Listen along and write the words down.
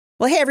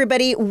Well, hey,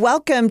 everybody.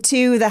 Welcome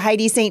to the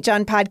Heidi St.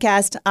 John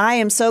podcast. I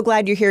am so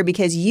glad you're here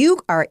because you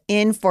are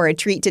in for a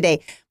treat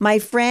today. My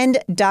friend,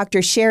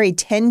 Dr. Sherry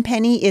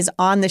Tenpenny, is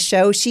on the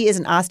show. She is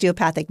an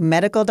osteopathic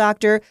medical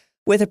doctor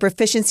with a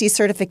proficiency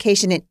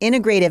certification in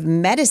integrative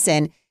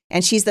medicine,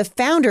 and she's the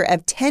founder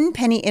of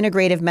Tenpenny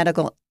Integrative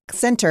Medical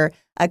Center,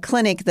 a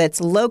clinic that's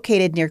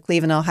located near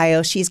Cleveland,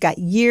 Ohio. She's got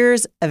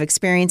years of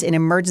experience in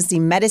emergency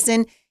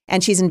medicine,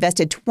 and she's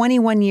invested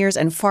 21 years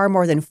and far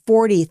more than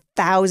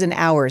 40,000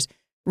 hours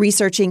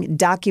researching,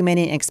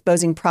 documenting, and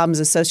exposing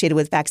problems associated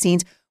with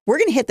vaccines. We're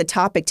going to hit the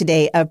topic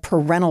today of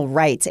parental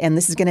rights, and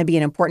this is going to be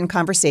an important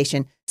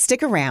conversation.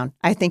 Stick around.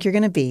 I think you're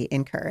going to be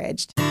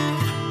encouraged.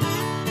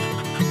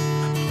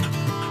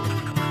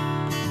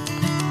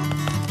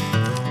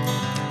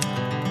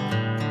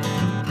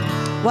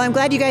 Well, I'm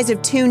glad you guys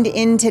have tuned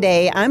in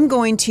today. I'm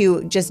going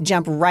to just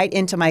jump right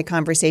into my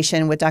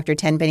conversation with Dr.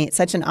 Tenpenny. It's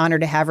such an honor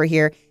to have her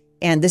here,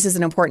 and this is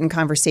an important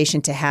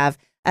conversation to have.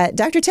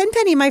 Dr.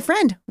 Tenpenny, my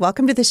friend,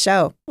 welcome to the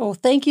show. Oh,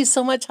 thank you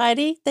so much,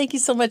 Heidi. Thank you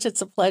so much.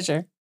 It's a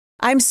pleasure.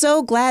 I'm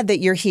so glad that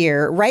you're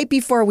here. Right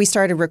before we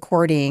started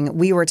recording,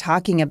 we were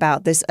talking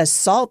about this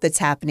assault that's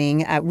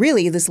happening,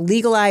 really this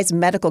legalized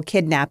medical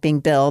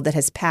kidnapping bill that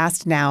has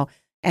passed now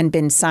and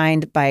been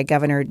signed by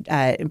Governor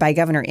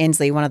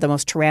Inslee, one of the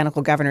most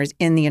tyrannical governors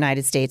in the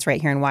United States, right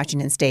here in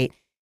Washington State.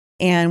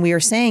 And we are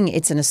saying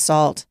it's an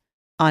assault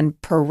on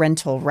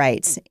parental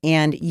rights.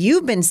 And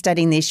you've been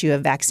studying the issue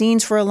of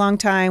vaccines for a long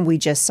time. We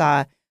just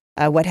saw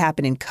what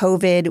happened in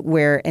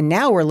COVID, and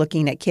now we're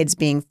looking at kids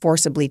being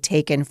forcibly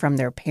taken from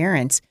their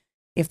parents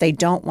if they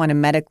don't want to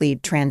medically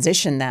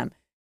transition them.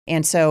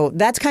 And so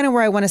that's kind of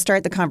where I want to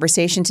start the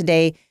conversation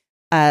today.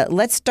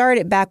 Let's start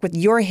it back with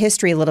your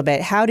history a little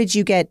bit. How did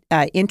you get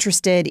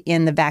interested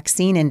in the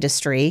vaccine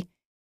industry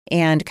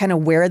and kind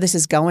of where this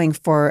is going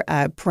for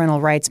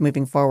parental rights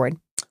moving forward?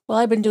 Well,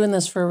 I've been doing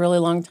this for a really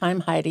long time,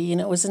 Heidi.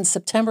 It was in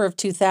September of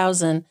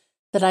 2000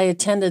 that I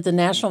attended the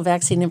National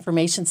Vaccine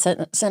Information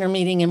Center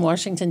meeting in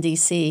Washington,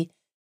 D.C.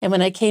 And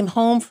when I came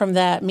home from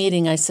that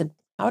meeting, I said,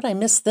 how did I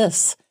miss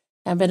this?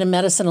 I've been in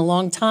medicine a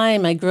long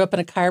time. I grew up in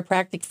a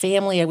chiropractic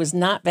family. I was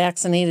not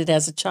vaccinated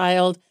as a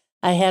child.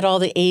 I had all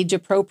the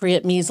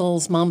age-appropriate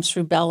measles, mumps,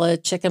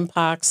 rubella,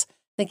 chickenpox.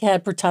 I think I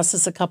had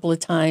pertussis a couple of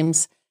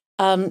times.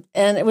 And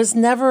it was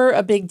never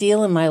a big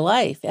deal in my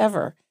life,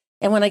 ever.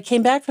 And when I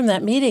came back from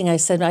that meeting, I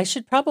said, I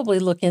should probably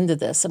look into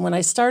this. And when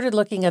I started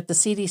looking at the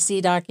CDC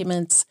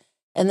documents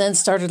and then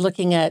started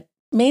looking at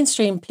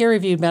mainstream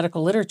peer-reviewed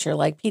medical literature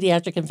like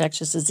Pediatric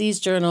Infectious Disease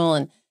Journal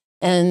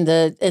and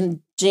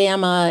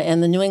JAMA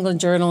and the New England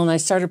Journal, and I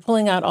started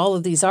pulling out all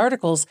of these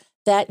articles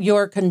that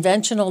your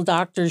conventional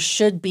doctors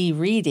should be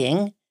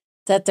reading,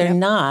 that they're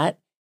not.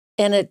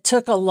 And it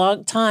took a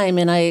long time.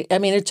 And I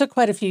mean, it took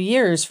quite a few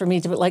years for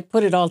me to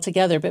put it all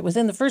together. But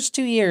within the first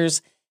 2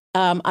 years,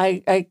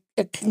 I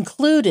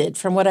concluded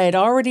from what I had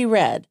already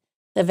read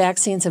that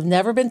vaccines have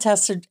never been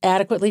tested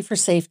adequately for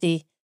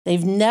safety.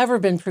 They've never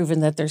been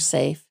proven that they're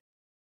safe.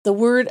 The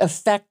word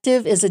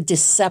effective is a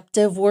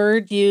deceptive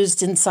word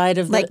used inside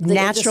of the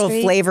natural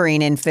industry.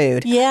 Flavoring in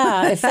food.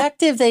 Yeah,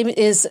 effective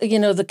is,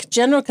 the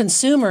general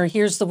consumer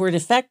hears the word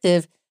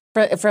effective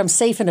from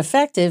safe and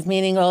effective,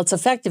 meaning, well, it's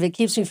effective. It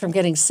keeps me from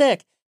getting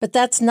sick. But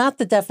that's not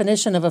the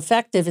definition of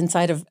effective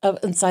inside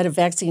of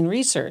vaccine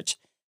research.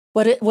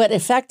 What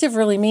effective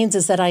really means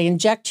is that I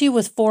inject you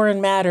with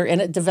foreign matter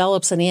and it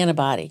develops an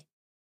antibody.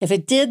 If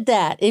it did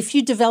that, if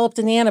you developed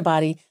an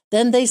antibody,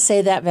 then they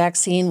say that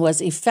vaccine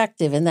was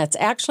effective. And that's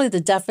actually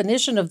the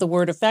definition of the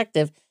word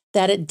effective,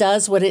 that it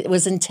does what it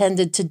was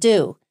intended to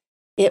do.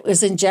 It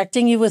was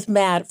injecting you with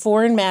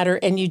foreign matter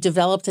and you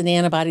developed an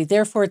antibody.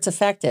 Therefore, it's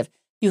effective.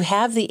 You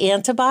have the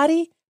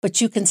antibody, but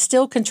you can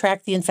still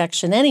contract the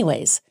infection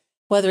anyways.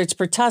 Whether it's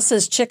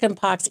pertussis,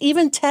 chickenpox,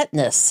 even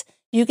tetanus,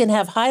 you can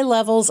have high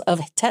levels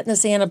of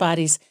tetanus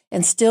antibodies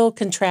and still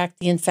contract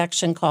the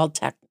infection called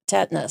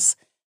tetanus.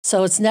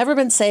 So it's never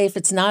been safe.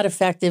 It's not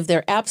effective.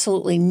 They're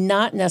absolutely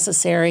not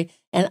necessary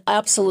and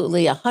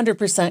absolutely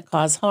 100%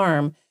 cause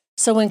harm.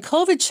 So when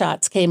COVID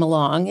shots came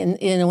along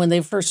and when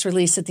they first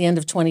released at the end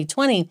of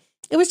 2020,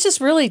 it was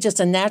just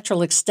a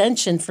natural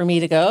extension for me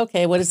to go,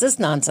 okay, what is this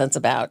nonsense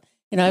about?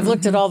 I've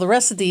looked at all the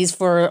rest of these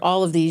for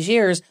all of these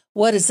years.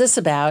 What is this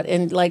about?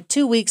 And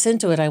 2 weeks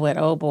into it, I went,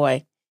 oh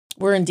boy,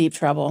 we're in deep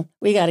trouble.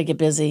 We got to get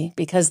busy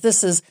because we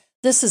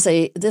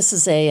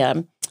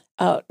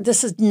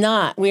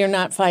are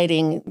not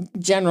fighting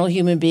general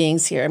human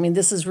beings here. I mean,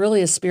 this is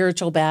really a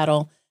spiritual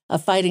battle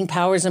of fighting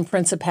powers and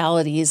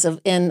principalities.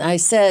 And I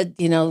said,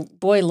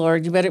 boy,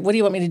 Lord, what do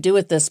you want me to do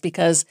with this?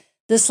 Because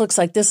this looks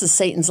like this is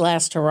Satan's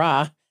last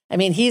hurrah. I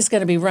mean, he's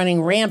going to be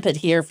running rampant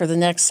here for the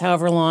next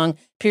however long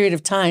period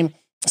of time,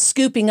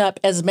 scooping up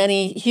as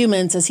many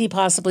humans as he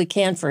possibly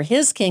can for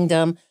his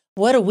kingdom.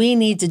 What do we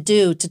need to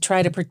do to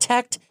try to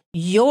protect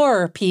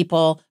your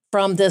people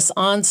from this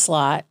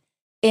onslaught?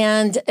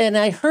 And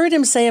I heard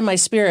him say in my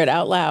spirit,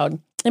 out loud,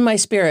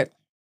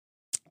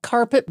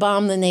 carpet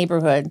bomb the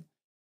neighborhood.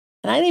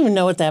 And I didn't even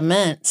know what that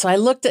meant. So I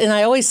looked, and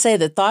I always say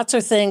that thoughts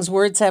are things,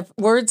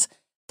 thoughts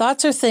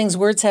Thoughts are things,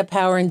 words have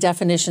power, and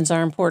definitions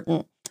are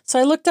important. So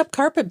I looked up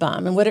carpet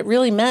bomb, and what it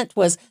really meant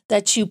was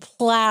that you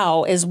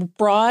plow as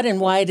broad and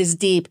wide as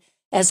deep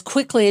as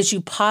quickly as you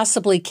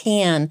possibly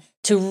can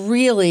to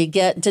really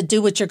get to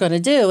do what you're going to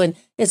do. And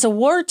it's a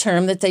war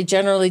term that they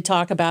generally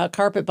talk about.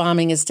 Carpet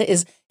bombing is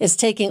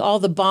taking all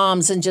the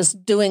bombs and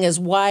just doing as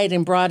wide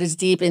and broad as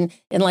deep in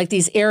like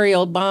these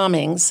aerial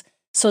bombings.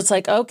 So it's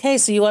like, okay,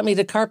 so you want me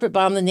to carpet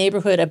bomb the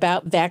neighborhood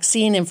about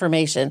vaccine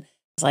information?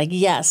 It's like,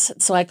 yes.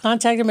 So I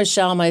contacted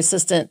Michelle, my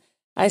assistant.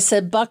 I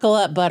said, buckle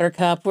up,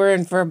 Buttercup. We're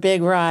in for a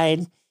big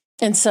ride.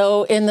 And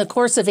so in the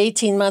course of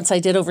 18 months, I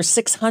did over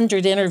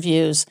 600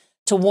 interviews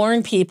to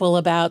warn people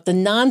about the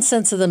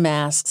nonsense of the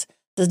masks,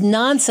 the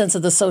nonsense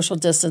of the social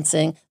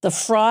distancing, the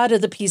fraud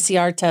of the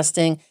PCR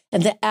testing,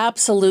 and the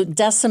absolute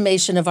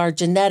decimation of our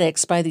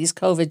genetics by these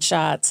COVID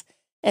shots.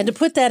 And to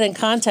put that in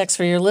context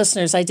for your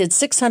listeners, I did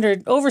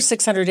over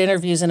 600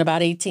 interviews in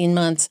about 18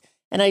 months,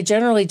 and I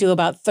generally do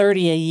about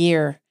 30 a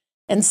year.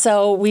 And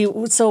so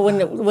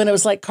when it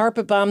was like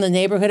carpet bomb the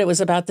neighborhood, it was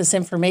about this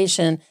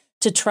information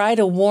to try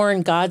to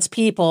warn God's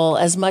people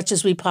as much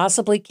as we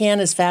possibly can,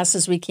 as fast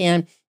as we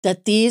can,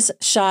 that these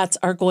shots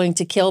are going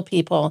to kill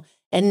people.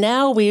 And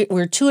now we're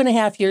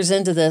 2.5 years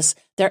into this.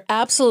 They're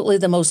absolutely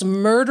the most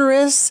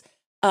murderous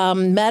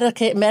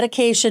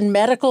medication,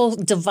 medical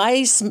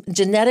device,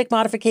 genetic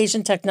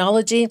modification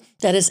technology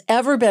that has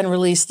ever been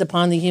released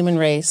upon the human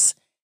race.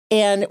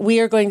 And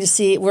we're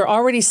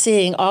already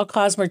seeing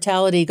all-cause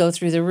mortality go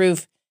through the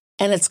roof,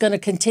 and it's going to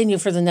continue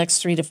for the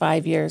next 3 to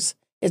 5 years.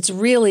 It's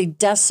really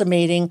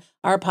decimating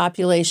our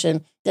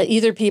population, that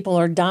either people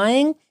are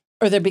dying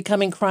or they're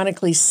becoming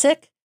chronically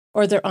sick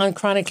or they're on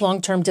chronic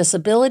long-term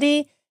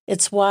disability.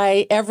 It's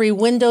why every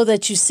window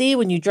that you see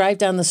when you drive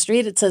down the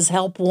street, it says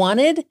help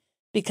wanted,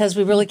 because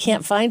we really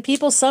can't find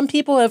people. Some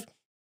people have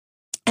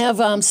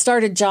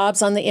started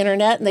jobs on the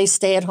internet and they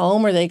stay at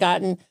home, or they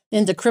gotten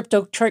into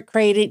crypto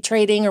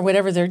trading or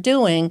whatever they're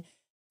doing.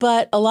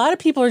 But a lot of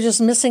people are just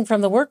missing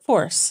from the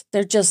workforce.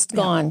 They're just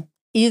gone,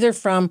 either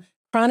from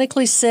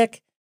chronically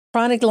sick,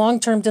 chronic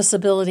long-term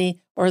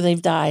disability, or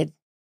they've died.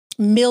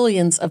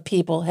 Millions of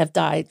people have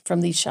died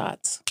from these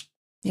shots.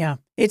 Yeah,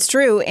 it's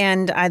true.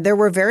 And there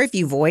were very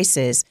few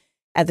voices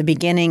at the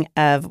beginning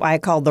of what I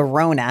call the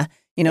Rona.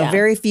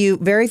 Very few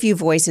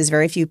voices,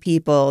 very few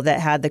people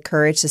that had the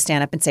courage to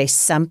stand up and say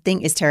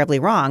something is terribly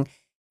wrong.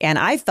 And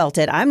I felt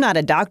it. I'm not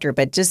a doctor,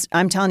 but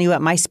I'm telling you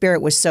what, my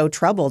spirit was so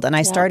troubled. And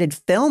I started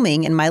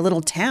filming in my little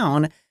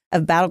town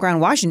of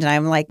Battleground, Washington.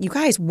 I'm like, you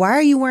guys, why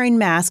are you wearing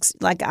masks?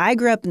 Like, I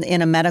grew up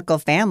in a medical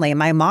family, and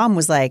my mom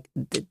was like,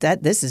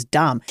 this is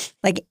dumb.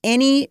 Like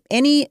any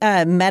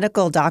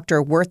medical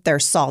doctor worth their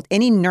salt,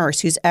 any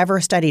nurse who's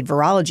ever studied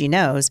virology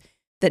knows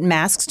that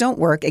masks don't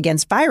work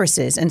against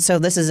viruses. And so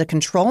this is a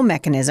control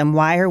mechanism.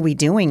 Why are we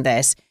doing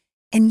this?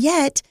 And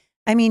yet,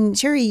 I mean,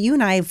 Sherry, you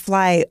and I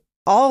fly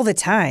all the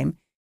time.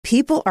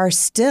 People are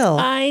still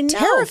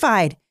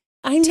terrified.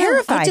 I know.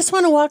 Terrified. I just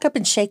want to walk up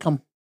and shake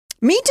them.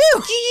 Me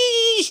too.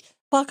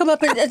 Walk them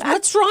up and,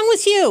 what's wrong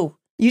with you?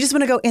 You just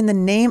want to go, in the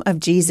name of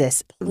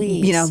Jesus,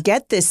 please.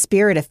 Get this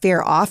spirit of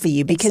fear off of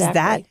you, because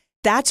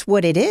that's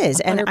what it is.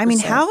 100%. And I mean,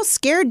 how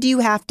scared do you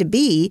have to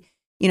be,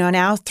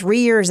 now 3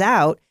 years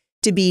out,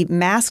 to be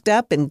masked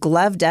up and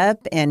gloved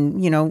up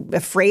and,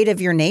 afraid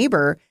of your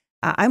neighbor?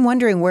 I'm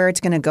wondering where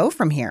it's going to go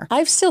from here.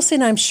 I've still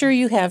seen, I'm sure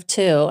you have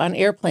too, on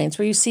airplanes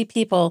where you see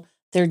people,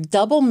 they're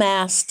double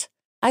masked.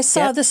 I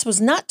saw this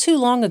was not too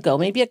long ago,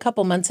 maybe a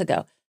couple months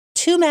ago.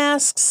 2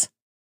 masks,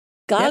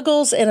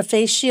 goggles, and a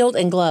face shield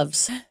and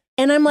gloves.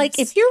 And I'm like,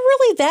 if you're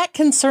really that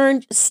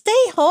concerned, stay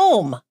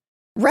home.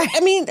 Right. I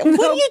mean, what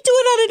are you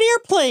doing on an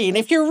airplane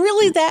if you're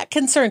really that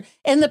concerned?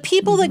 And the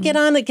people that get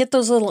on that get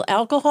those little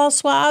alcohol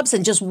swabs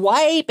and just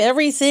wipe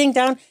everything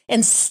down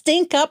and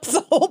stink up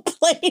the whole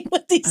plane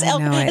with these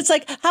alcohol. It's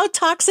like, how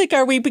toxic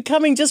are we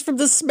becoming just from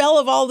the smell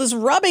of all this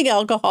rubbing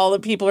alcohol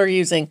that people are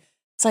using?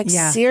 It's like,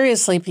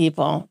 seriously,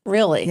 people,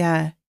 really?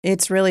 Yeah,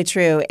 it's really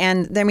true.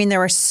 And I mean,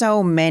 there are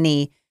so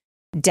many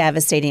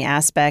devastating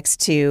aspects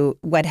to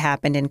what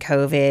happened in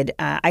COVID.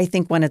 I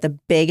think one of the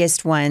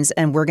biggest ones,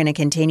 and we're going to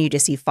continue to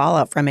see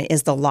fallout from it,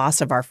 is the loss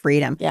of our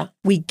freedom. Yeah.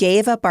 We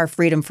gave up our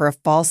freedom for a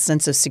false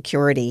sense of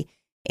security.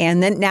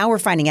 And then now we're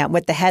finding out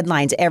what the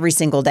headlines every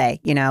single day.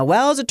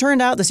 Well, as it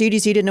turned out, the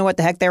CDC didn't know what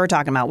the heck they were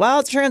talking about.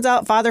 Well, it turns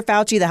out Father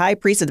Fauci, the high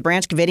priest of the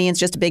Branch Covidians,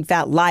 just a big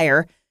fat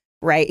liar,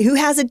 right? Who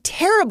has a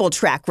terrible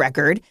track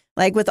record.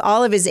 Like, with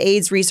all of his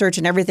AIDS research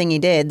and everything he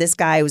did, this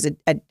guy was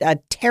a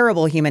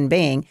terrible human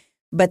being.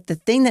 But the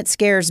thing that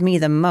scares me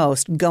the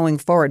most going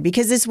forward,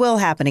 because this will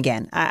happen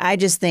again, I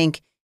just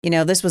think,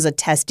 this was a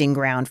testing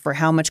ground for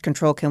how much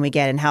control can we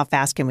get and how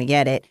fast can we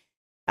get it.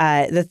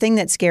 The thing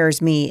that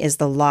scares me is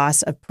the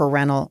loss of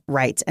parental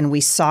rights. And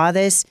we saw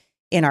this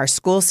in our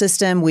school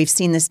system. We've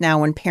seen this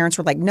now when parents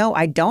were like, no,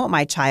 I don't want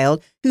my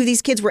child, who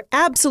these kids were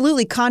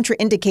absolutely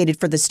contraindicated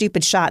for the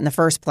stupid shot in the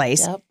first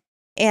place. Yep.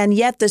 And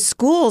yet the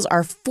schools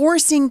are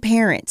forcing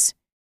parents,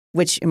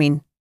 which, I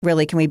mean,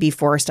 really, can we be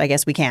forced? I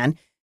guess we can.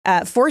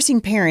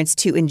 Forcing parents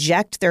to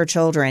inject their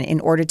children in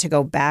order to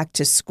go back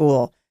to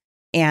school.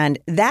 And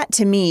that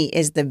to me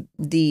is the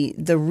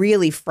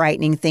really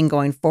frightening thing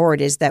going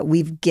forward, is that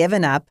we've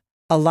given up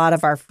a lot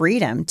of our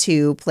freedom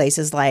to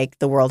places like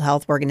the World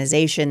Health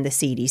Organization, the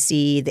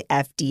CDC, the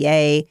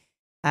FDA,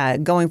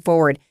 going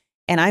forward.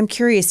 And I'm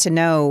curious to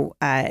know,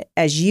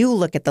 as you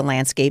look at the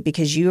landscape,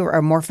 because you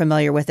are more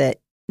familiar with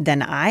it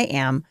than I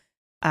am,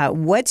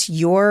 what's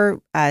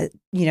your,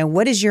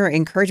 what is your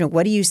encouragement?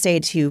 What do you say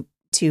to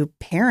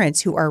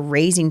parents who are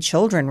raising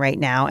children right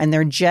now, and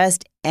they're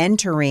just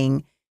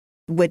entering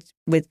with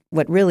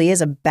what really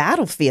is a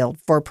battlefield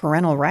for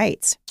parental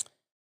rights?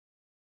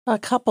 A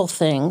couple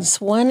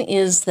things. One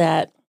is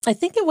that I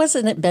think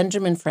wasn't it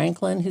Benjamin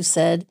Franklin who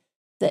said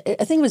that,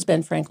 I think it was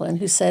Ben Franklin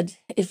who said,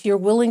 if you're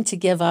willing to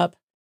give up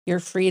your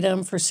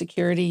freedom for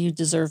security, you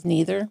deserve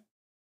neither.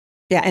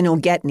 Yeah, and you'll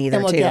get neither,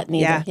 and we'll too. get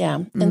neither, yeah.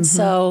 Mm-hmm. And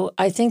so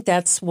I think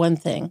that's one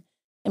thing.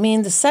 I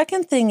mean, the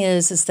second thing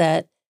is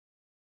that,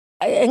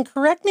 and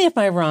correct me if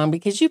I'm wrong,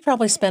 because you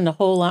probably spend a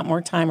whole lot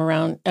more time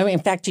around, in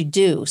fact, you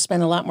do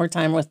spend a lot more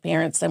time with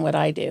parents than what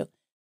I do.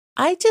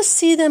 I just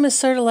see them as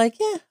sort of like,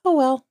 yeah, oh,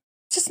 well,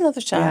 just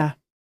another shot. Yeah.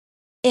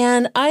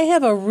 And I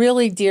have a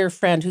really dear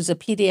friend who's a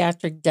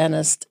pediatric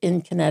dentist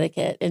in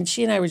Connecticut, and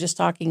she and I were just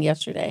talking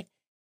yesterday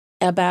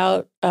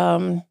about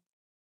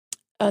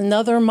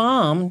another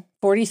mom,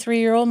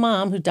 43-year-old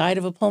mom, who died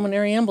of a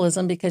pulmonary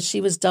embolism because she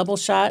was double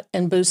shot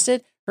and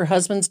boosted. Her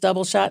husband's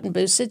double shot and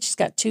boosted. She's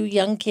got 2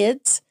 young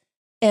kids,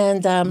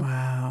 and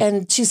Wow.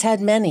 and she's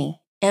had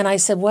many. And I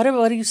said, what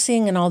are you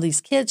seeing in all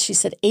these kids? She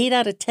said 8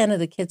 out of 10 of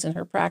the kids in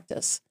her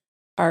practice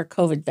are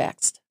COVID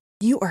vaxxed.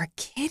 You are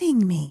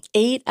kidding me.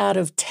 8 out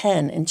of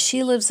 10. And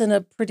she lives in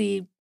a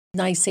pretty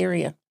nice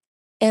area.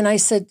 And I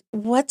said,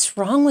 what's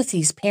wrong with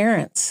these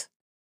parents?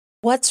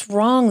 What's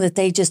wrong that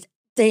they just,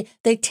 they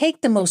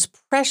take the most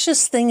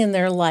precious thing in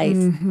their life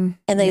and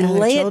they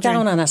lay it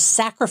down on a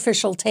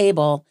sacrificial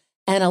table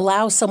and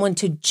allow someone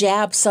to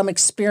jab some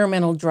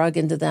experimental drug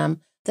into them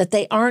that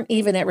they aren't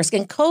even at risk.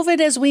 And COVID,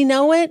 as we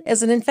know it,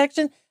 as an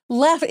infection,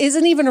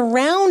 isn't even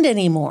around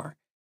anymore.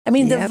 I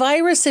mean, the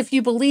virus, if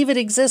you believe it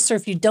exists or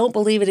if you don't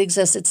believe it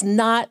exists, it's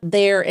not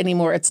there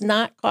anymore. It's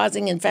not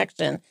causing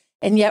infection.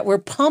 And yet we're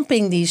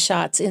pumping these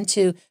shots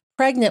into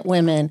pregnant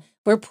women.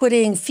 We're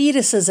putting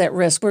fetuses at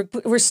risk.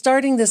 We're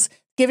starting this,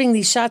 giving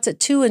these shots at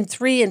 2 and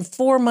 3 and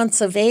 4 months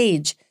of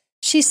age.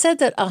 She said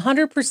that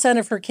 100%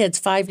 of her kids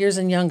 5 years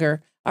and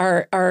younger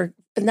are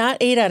not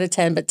 8 out of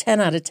 10, but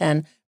 10 out of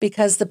 10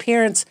 because the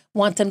parents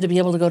want them to be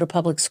able to go to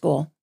public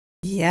school.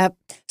 Yep.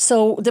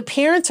 So the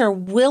parents are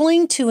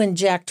willing to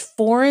inject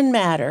foreign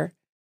matter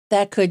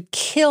that could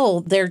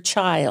kill their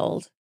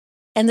child.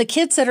 And the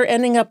kids that are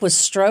ending up with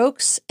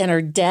strokes and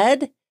are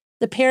dead,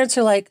 the parents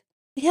are like,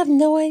 we have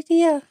no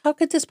idea. How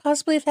could this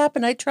possibly have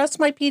happened? I trust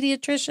my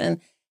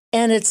pediatrician.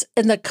 And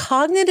the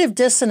cognitive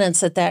dissonance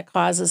that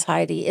causes,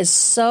 Heidi, is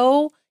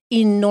so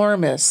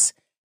enormous,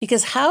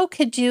 because how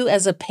could you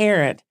as a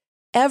parent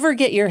ever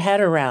get your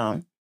head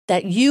around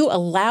that you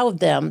allowed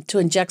them to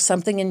inject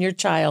something in your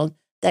child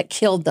that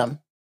killed them?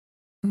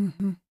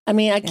 Mm-hmm. I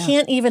mean, I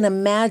can't even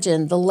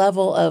imagine the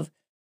level of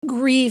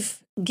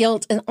grief,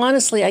 guilt. And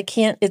honestly,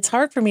 it's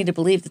hard for me to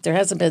believe that there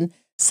hasn't been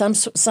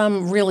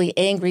some really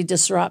angry,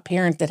 distraught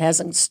parent that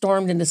hasn't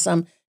stormed into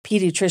some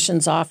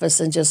pediatrician's office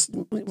and just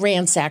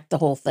ransacked the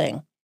whole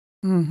thing.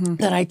 Mm-hmm.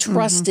 That I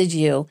trusted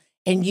you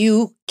and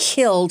you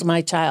killed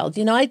my child.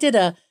 You know, I did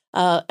a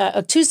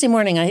Tuesday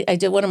morning, I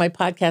did one of my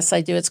podcasts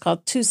I do. It's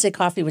called Tuesday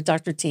Coffee with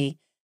Dr. T.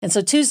 And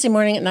so Tuesday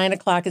morning at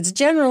 9:00, it's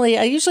generally,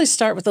 I usually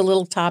start with a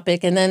little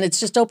topic and then it's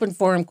just open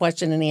forum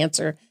question and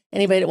answer.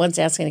 Anybody that wants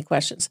to ask any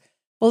questions.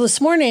 Well, this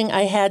morning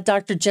I had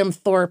Dr. Jim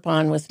Thorpe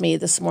on with me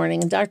this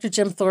morning. And Dr.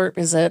 Jim Thorpe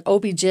is an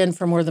OB-GYN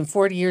for more than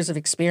 40 years of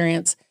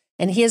experience.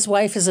 And his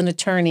wife is an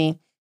attorney.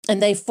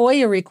 And they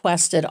FOIA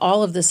requested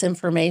all of this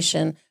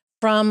information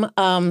from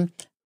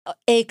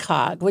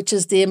ACOG, which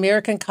is the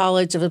American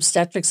College of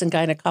Obstetrics and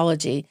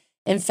Gynecology,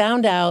 and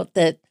found out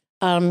that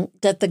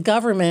that the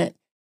government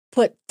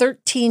put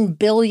 $13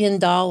 billion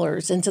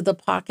into the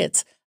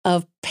pockets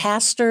of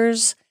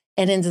pastors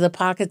and into the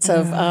pockets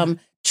of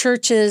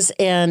churches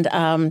and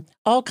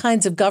all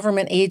kinds of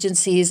government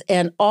agencies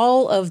and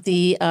all of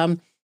the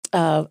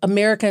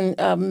American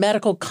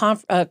medical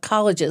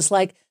colleges,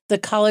 like the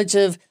College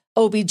of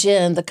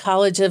OB-GYN, the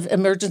College of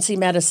Emergency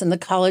Medicine, the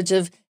College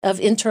of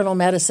Internal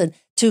Medicine,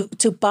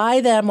 to buy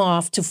them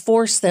off, to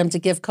force them to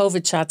give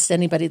COVID shots to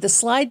anybody. The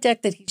slide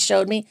deck that he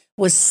showed me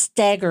was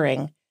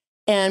staggering.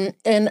 And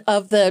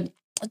of the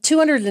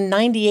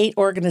 298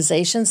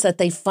 organizations that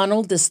they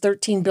funneled this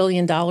 $13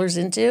 billion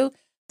into,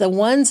 the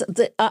ones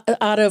that,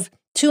 out of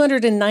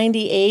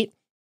 298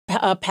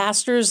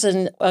 pastors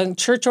and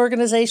church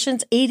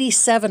organizations,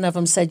 87 of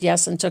them said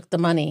yes and took the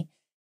money.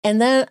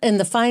 And then in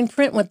the fine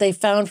print, what they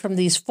found from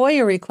these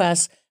FOIA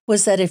requests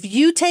was that if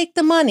you take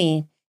the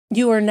money,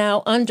 you are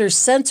now under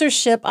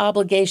censorship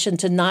obligation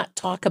to not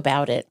talk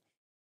about it.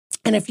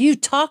 And if you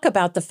talk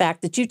about the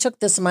fact that you took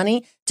this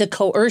money to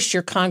coerce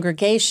your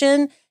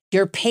congregation,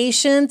 your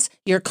patients,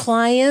 your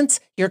clients,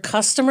 your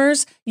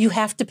customers, you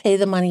have to pay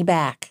the money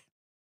back.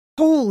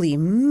 Holy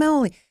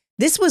moly.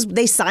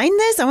 they signed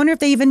this? I wonder if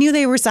they even knew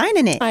they were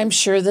signing it. I'm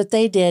sure that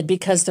they did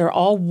because they're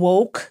all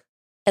woke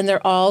and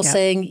they're all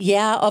saying,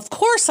 yeah, of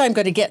course I'm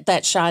going to get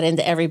that shot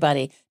into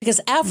everybody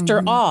because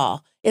after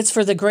all, it's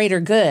for the greater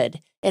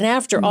good. And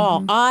after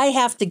all, I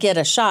have to get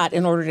a shot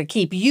in order to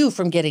keep you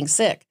from getting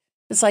sick.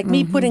 It's like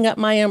me putting up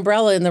my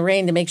umbrella in the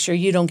rain to make sure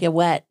you don't get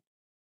wet.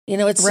 You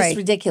know, it's just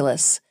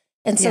ridiculous.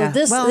 And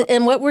so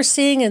and what we're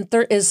seeing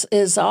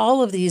is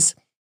all of these,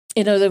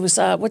 you know, there was,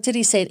 what did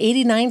he say, an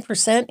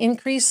 89%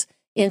 increase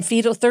in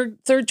fetal third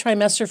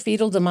trimester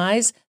fetal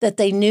demise that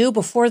they knew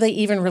before they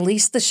even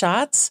released the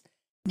shots.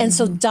 And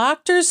so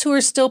doctors who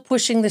are still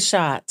pushing the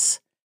shots,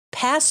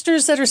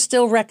 pastors that are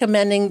still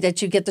recommending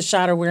that you get the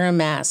shot or wear a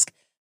mask,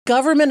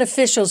 government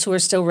officials who are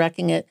still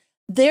wrecking it,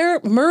 they're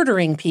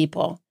murdering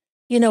people.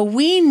 You know,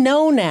 we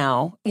know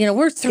now, you know,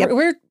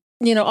 we're,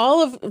 you know,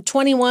 all of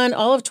 21,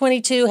 all of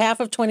 22, half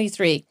of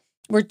 23,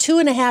 we're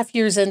 2.5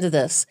 years into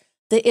this.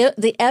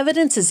 The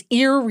evidence is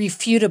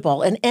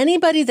irrefutable, and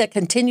anybody that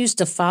continues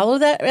to follow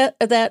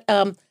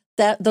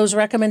those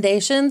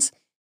recommendations,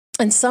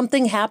 and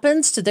something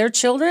happens to their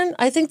children,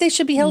 I think they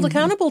should be held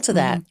accountable to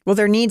that. Well,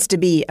 there needs to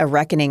be a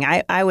reckoning.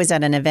 I was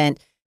at an event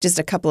just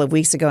a couple of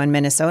weeks ago in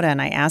Minnesota,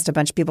 and I asked a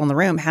bunch of people in the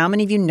room, how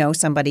many of you know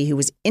somebody who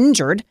was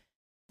injured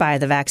by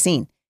the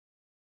vaccine?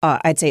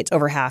 I'd say it's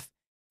over half.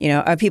 You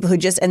know, of people who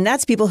and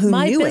that's people who knew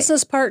it.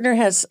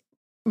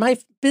 My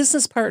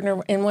business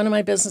partner in one of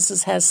my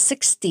businesses has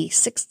 60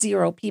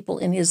 people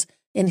in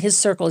his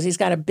circles. He's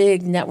got a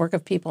big network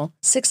of people,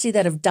 60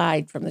 that have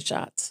died from the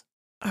shots.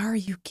 Are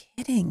you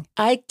kidding?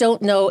 I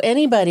don't know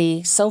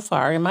anybody so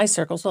far in my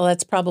circles. Well,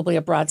 that's probably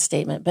a broad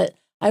statement, but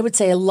I would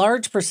say a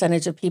large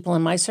percentage of people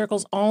in my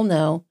circles all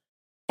know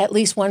at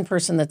least one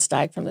person that's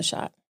died from the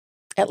shot.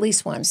 At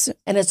least one.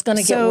 And it's going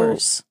to get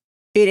worse.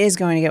 It is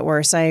going to get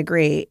worse. I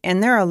agree.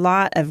 And there are a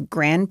lot of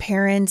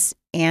grandparents,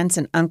 aunts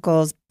and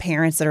uncles,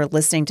 parents that are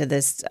listening to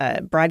this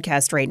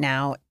broadcast right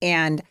now.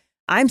 And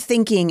I'm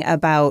thinking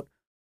about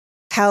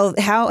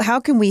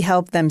how can we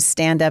help them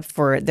stand up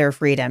for their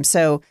freedom?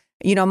 So,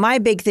 you know, my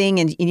big thing,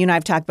 and you and I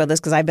have talked about this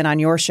because I've been on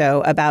your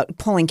show about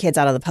pulling kids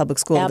out of the public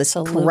school.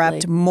 Absolutely. This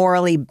corrupt,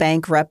 morally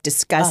bankrupt,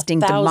 disgusting,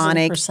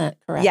 demonic. 1,000%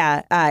 correct.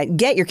 Yeah.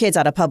 Get your kids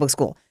out of public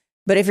school.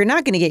 But if you're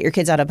not going to get your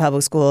kids out of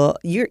public school,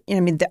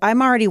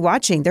 I'm already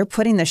watching. They're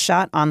putting the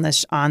shot on the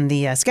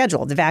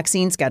schedule, the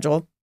vaccine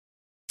schedule.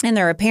 And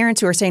there are parents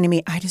who are saying to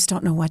me, I just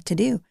don't know what to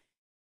do.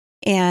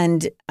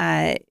 And,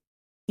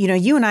 you know,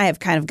 you and I have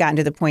kind of gotten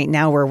to the point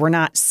now where we're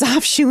not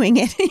soft shoeing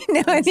it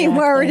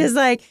anymore. We're just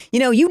like, you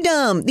know, you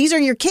dumb. These are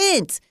your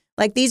kids.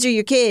 Like, these are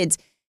your kids.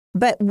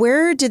 But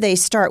where do they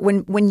start?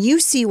 When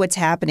you see what's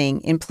happening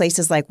in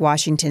places like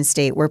Washington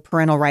State where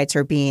parental rights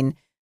are being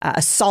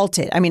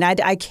assaulted. I mean,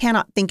 I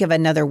cannot think of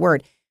another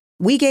word.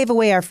 We gave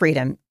away our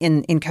freedom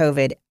in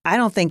COVID. I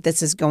don't think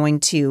this is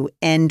going to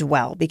end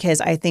well because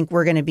I think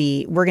we're going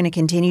to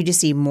continue to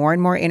see more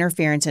and more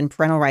interference in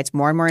parental rights,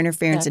 more and more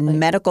interference in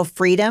medical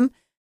freedom.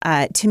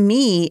 To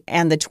me,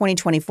 and the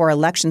 2024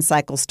 election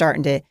cycle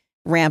starting to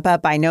ramp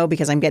up. I know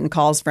because I'm getting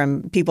calls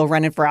from people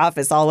running for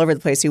office all over the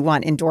place who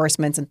want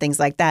endorsements and things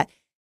like that.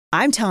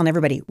 I'm telling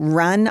everybody,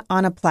 run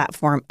on a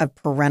platform of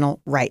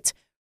parental rights.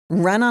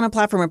 Run on a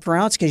platform of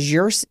parental rights because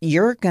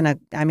you're going to,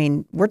 I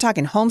mean, we're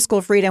talking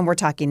homeschool freedom, we're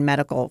talking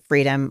medical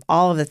freedom,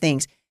 all of the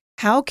things.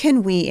 How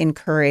can we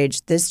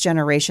encourage this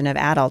generation of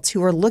adults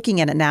who are looking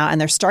at it now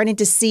and they're starting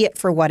to see it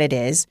for what it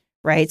is,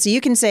 right? So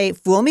you can say,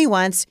 fool me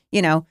once,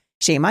 you know,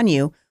 shame on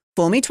you.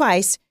 Fool me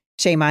twice,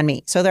 shame on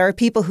me. So there are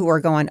people who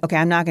are going, okay,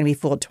 I'm not going to be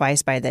fooled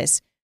twice by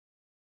this.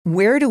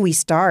 Where do we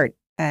start?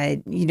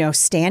 You know,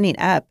 standing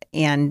up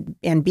and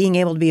being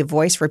able to be a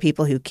voice for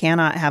people who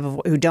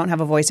who don't have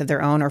a voice of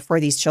their own, or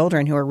for these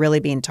children who are really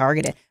being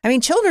targeted. I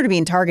mean, children are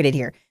being targeted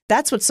here.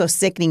 That's what's so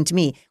sickening to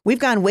me. We've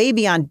gone way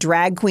beyond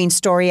drag queen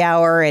story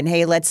hour and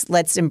hey,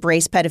 let's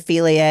embrace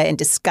pedophilia and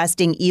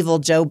disgusting evil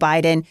Joe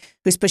Biden,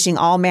 who's pushing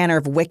all manner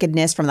of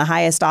wickedness from the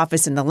highest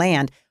office in the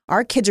land.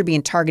 Our kids are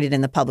being targeted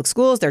in the public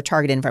schools. They're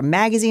targeted from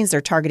magazines.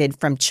 They're targeted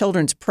from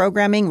children's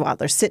programming while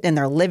they're sitting in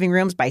their living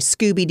rooms by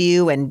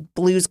Scooby-Doo and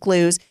Blue's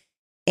Clues.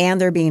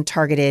 And they're being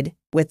targeted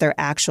with their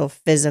actual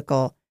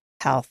physical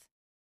health.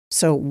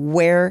 So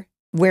where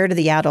do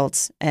the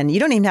adults, and you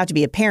don't even have to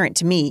be a parent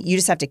to me, you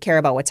just have to care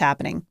about what's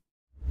happening.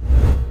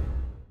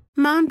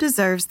 Mom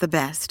deserves the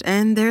best,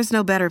 and there's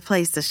no better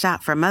place to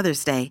shop for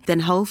Mother's Day than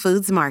Whole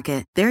Foods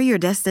Market. They're your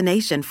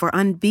destination for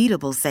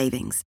unbeatable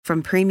savings,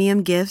 from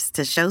premium gifts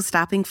to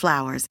show-stopping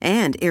flowers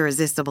and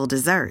irresistible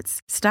desserts.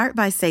 Start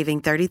by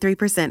saving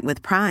 33%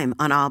 with Prime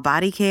on all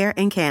body care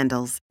and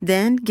candles.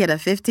 Then get a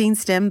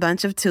 15-stem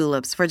bunch of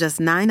tulips for just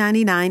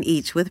 $9.99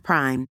 each with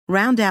Prime.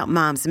 Round out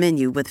Mom's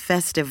menu with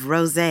festive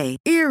rosé,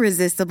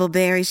 irresistible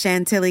berry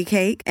chantilly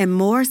cake, and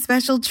more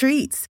special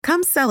treats.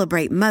 Come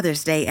celebrate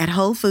Mother's Day at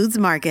Whole Foods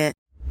Market.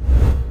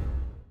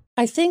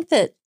 I think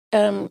that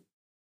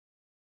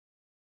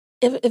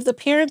if the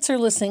parents are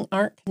listening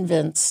aren't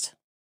convinced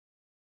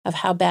of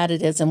how bad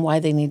it is and why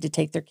they need to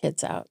take their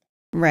kids out,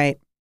 right?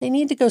 They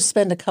need to go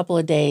spend a couple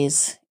of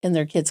days in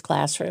their kids'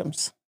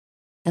 classrooms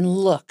and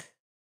look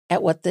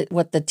at what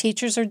the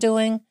teachers are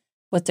doing,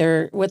 what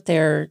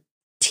they're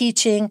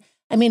teaching.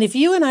 I mean, if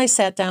you and I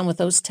sat down with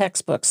those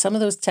textbooks, some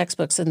of those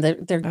textbooks, and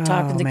they're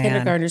talking to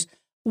kindergartners,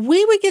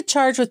 we would get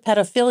charged with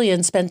pedophilia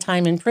and spend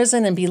time in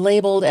prison and be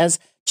labeled as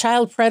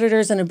child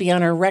predators, and it'd be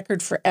on our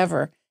record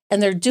forever.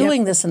 And they're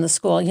doing this in the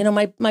school. You know,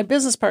 my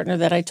business partner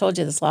that I told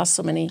you that's lost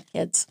so many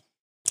kids,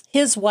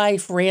 his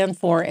wife ran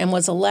for and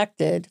was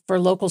elected for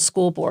local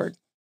school board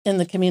in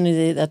the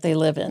community that they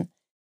live in.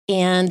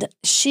 And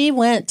she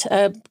went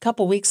a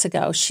couple weeks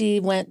ago. She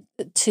went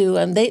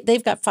to,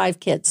 they've got 5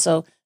 kids,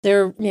 so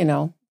they're,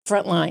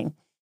 front line.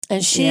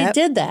 And she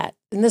did that.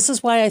 And this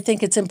is why I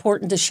think it's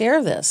important to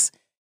share this.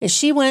 Is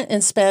she went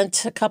and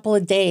spent a couple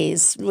of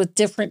days with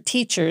different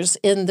teachers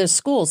in the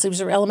schools.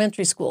 These were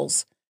elementary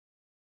schools.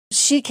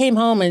 She came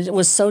home and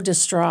was so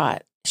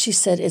distraught. She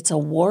said, it's a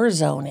war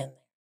zone in there.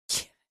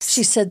 Yes.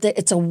 She said that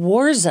it's a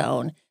war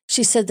zone.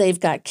 She said they've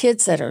got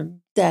kids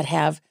that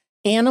have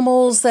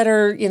animals that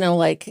are,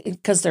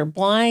 because they're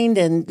blind,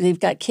 and they've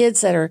got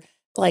kids that are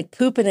like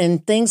pooping in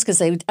things because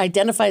they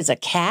identify as a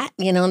cat,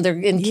 and they're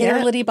in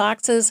care litty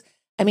boxes.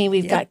 I mean,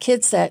 we've got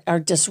kids that are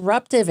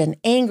disruptive and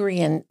angry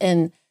and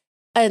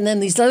then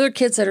these other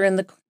kids that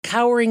are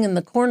cowering in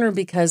the corner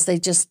because they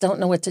just don't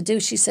know what to do.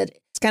 She said,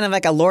 it's kind of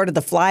like a Lord of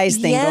the Flies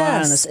thing going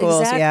on in the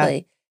schools. Exactly.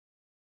 Yeah.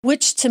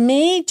 Which to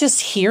me,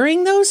 just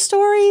hearing those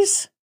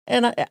stories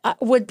I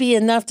would be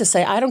enough to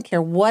say, I don't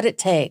care what it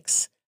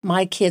takes.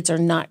 My kids are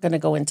not going to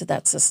go into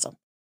that system.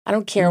 I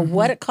don't care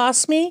what it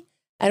costs me.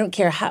 I don't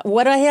care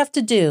what I have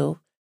to do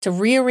to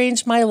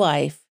rearrange my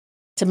life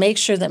to make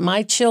sure that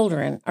my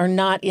children are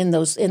not in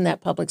that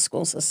public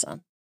school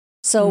system.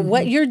 So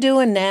what you're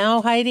doing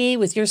now, Heidi,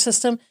 with your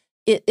system,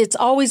 it's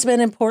always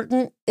been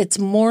important. It's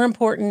more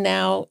important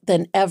now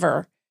than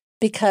ever,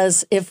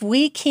 because if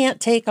we can't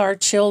take our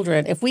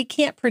children, if we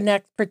can't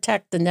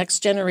protect the next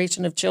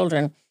generation of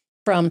children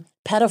from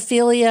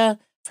pedophilia,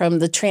 from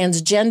the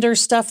transgender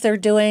stuff they're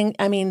doing.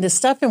 I mean, the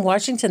stuff in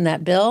Washington,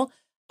 that bill,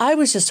 I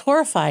was just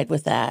horrified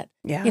with that.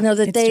 Yeah,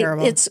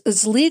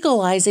 it's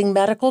legalizing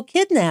medical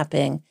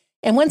kidnapping.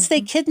 And once they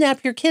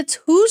kidnap your kids,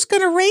 who's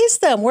going to raise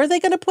them? Where are they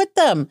going to put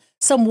them?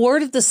 Some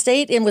ward of the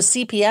state in with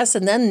CPS,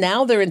 and then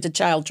now they're into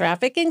child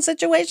trafficking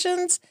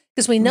situations?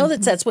 Because we know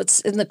that's what's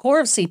in the core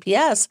of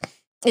CPS,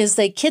 is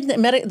they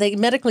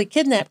medically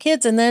kidnap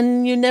kids, and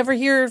then you never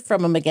hear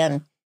from them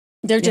again.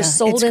 They're just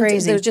sold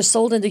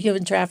into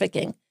human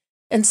trafficking.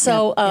 And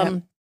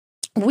so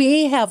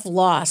we have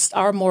lost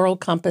our moral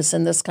compass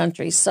in this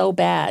country so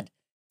bad.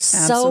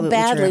 Absolutely so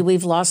badly true.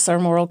 We've lost our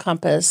moral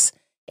compass.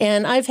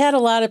 And I've had a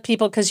lot of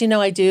people, because,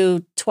 I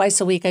do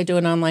twice a week, I do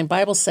an online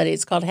Bible study.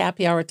 It's called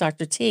Happy Hour with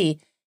Dr. T.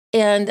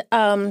 And,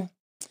 I've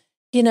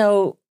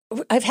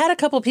had a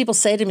couple of people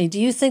say to me, do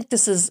you think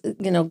this is,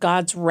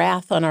 God's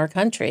wrath on our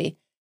country?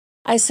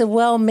 I said,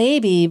 well,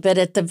 maybe, but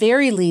at the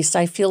very least,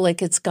 I feel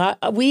like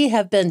we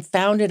have been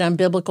founded on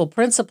biblical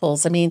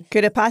principles. I mean,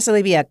 could it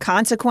possibly be a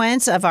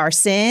consequence of our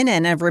sin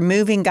and of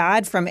removing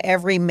God from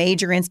every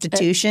major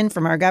institution,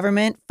 from our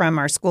government, from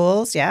our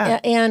schools? Yeah.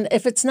 And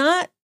if it's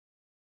not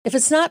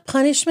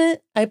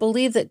punishment, I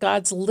believe that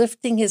God's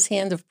lifting his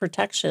hand of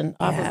protection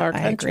off of our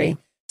country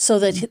so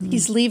that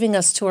he's leaving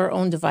us to our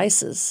own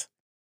devices.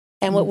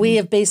 And what we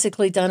have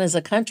basically done as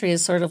a country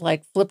is sort of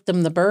like flipped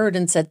them the bird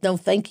and said, no,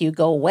 thank you,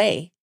 go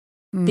away.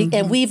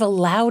 And we've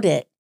allowed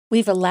it.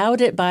 We've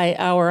allowed it by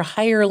our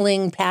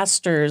hireling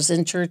pastors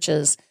in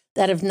churches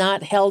that have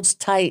not held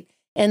tight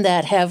and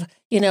that have,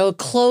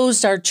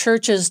 closed our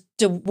churches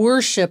to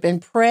worship and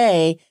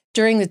pray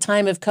during the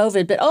time of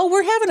COVID. But,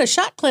 we're having a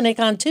shot clinic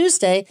on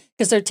Tuesday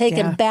because they're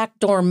taking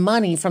backdoor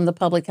money from the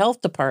public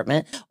health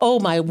department.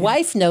 My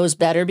wife knows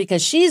better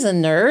because she's a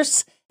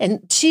nurse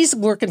and she's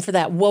working for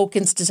that woke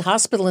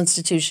hospital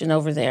institution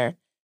over there.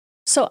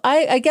 So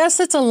I guess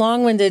it's a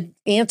long-winded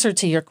answer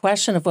to your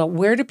question of,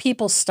 where do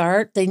people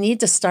start? They need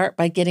to start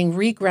by getting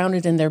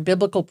regrounded in their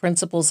biblical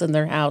principles in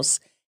their house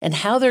and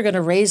how they're going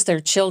to raise their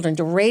children,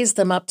 to raise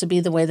them up to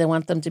be the way they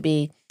want them to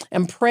be,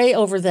 and pray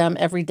over them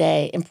every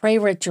day and pray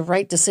what your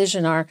right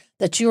decision are,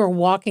 that you are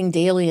walking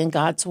daily in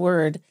God's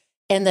word,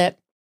 and that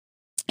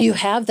you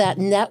have that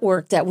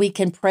network that we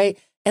can pray.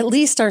 At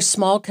least our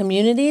small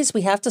communities,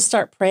 we have to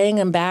start praying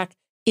them back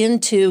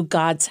into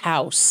God's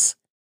house.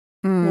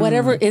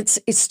 Whatever it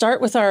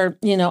start with our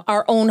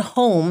own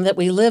home that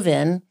we live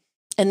in,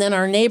 and then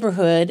our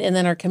neighborhood, and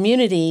then our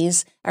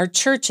communities, our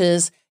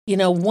churches,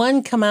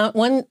 one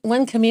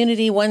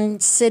community, one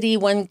city,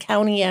 one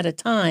county at a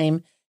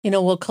time,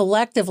 will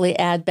collectively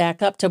add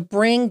back up to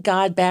bring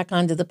God back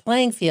onto the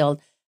playing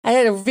field. I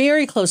had a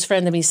very close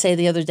friend of me say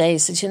the other day, he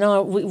said,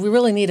 we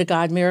really need a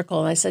God miracle.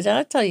 And I said,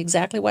 I'll tell you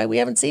exactly why we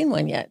haven't seen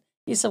one yet.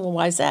 He said, well,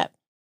 why is that?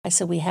 I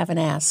said, we haven't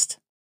asked.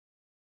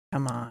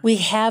 Come on. We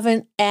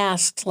haven't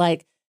asked,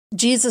 like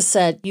Jesus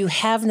said, you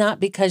have not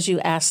because you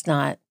ask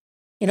not.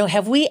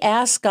 Have we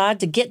asked God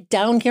to get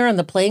down here on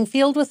the playing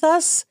field with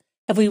us?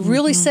 Have we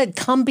really said,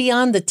 come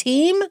beyond the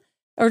team?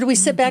 Or do we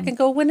sit back and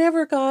go,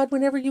 whenever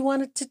you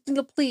wanted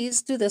to,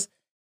 please do this?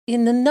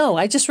 No,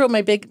 I just wrote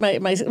my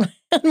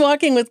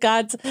Walking with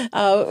God's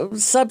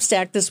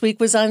Substack this week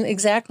was on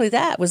exactly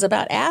that. It was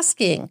about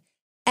asking.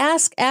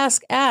 Ask,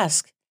 ask,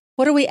 ask.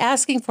 What are we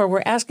asking for?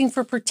 We're asking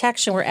for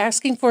protection. We're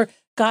asking for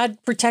God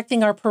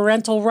protecting our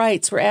parental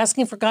rights. We're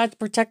asking for God to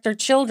protect our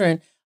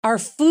children, our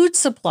food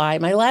supply.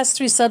 My last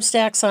 3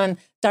 Substacks on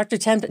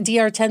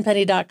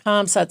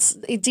drtenpenny.com, so that's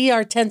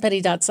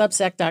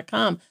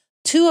drtenpenny.substack.com.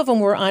 2 of them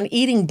were on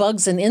eating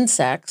bugs and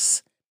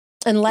insects.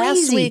 And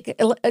last week,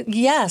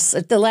 yes,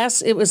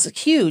 it was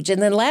huge.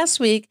 And then last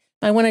week,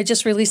 my one I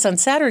just released on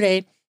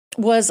Saturday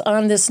was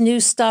on this new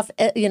stuff,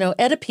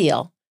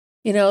 Edapeel.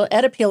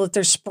 Edapeel that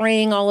they're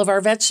spraying all of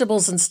our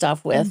vegetables and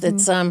stuff with.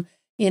 It's,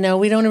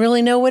 we don't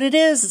really know what it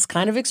is. It's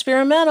kind of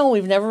experimental.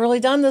 We've never really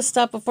done this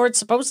stuff before. It's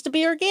supposed to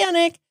be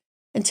organic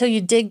until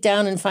you dig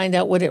down and find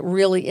out what it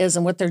really is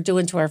and what they're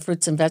doing to our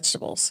fruits and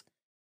vegetables.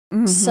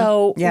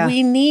 So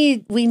we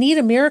need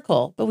a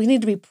miracle, but we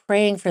need to be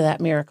praying for that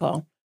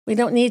miracle. We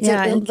don't need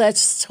to,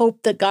 let's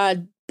hope that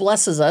God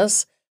blesses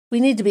us. We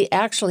need to be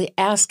actually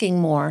asking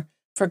more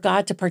for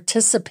God to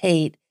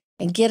participate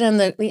and get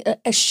in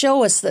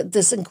show us that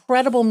this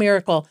incredible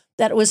miracle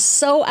that was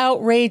so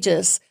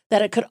outrageous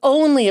that it could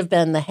only have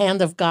been the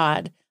hand of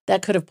God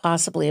that could have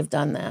possibly have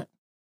done that.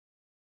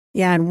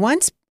 Yeah. And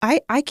once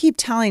I keep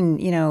telling,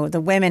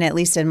 the women, at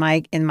least in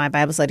my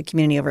Bible study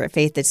community over at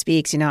Faith That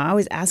Speaks, I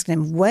always ask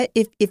them, what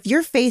if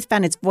your faith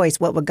found its voice,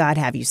 what would God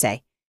have you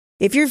say?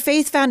 If your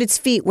faith found its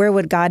feet, where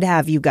would God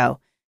have you go?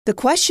 The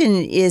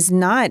question is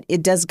not,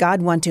 does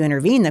God want to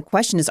intervene? The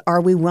question is, are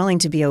we willing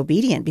to be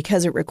obedient?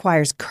 Because it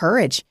requires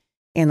courage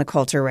in the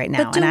culture right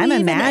now. And I'm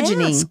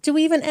imagining. Do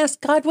we even ask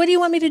God, what do you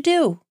want me to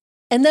do?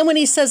 And then when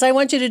he says, I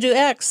want you to do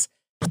X,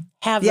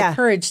 have the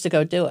courage to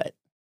go do it.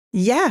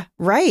 Yeah,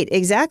 right.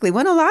 Exactly.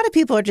 When a lot of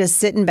people are just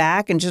sitting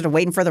back and just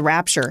waiting for the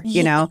rapture,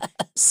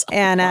 Yes.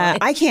 And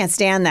I can't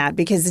stand that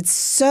because it's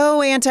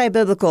so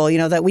anti-biblical,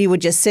 that we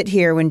would just sit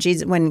here when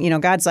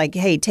God's like,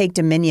 hey, take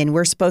dominion.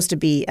 We're supposed to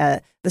be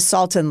the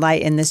salt and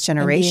light in this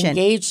generation. And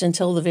be engaged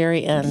until the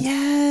very end.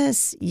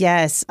 Yes.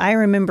 I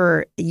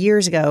remember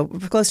years ago,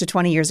 close to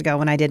 20 years ago,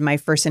 when I did my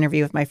first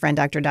interview with my friend,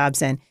 Dr.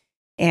 Dobson,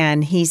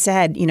 and he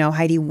said,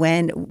 Heidi,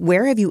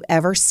 where have you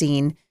ever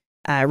seen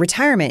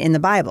retirement in the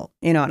Bible?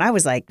 And I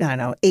was like, I don't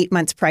know, 8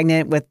 months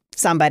pregnant with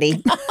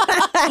somebody.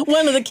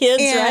 One of the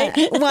kids,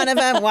 right? one of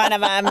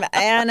them.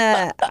 And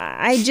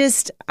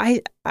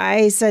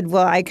I said,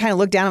 well, I kind of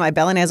looked down at my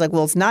belly and I was like,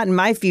 well, it's not in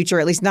my future,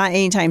 at least not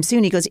anytime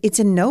soon. He goes, it's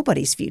in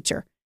nobody's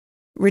future.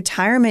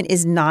 Retirement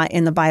is not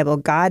in the Bible.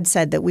 God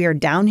said that we are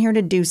down here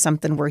to do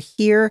something. We're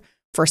here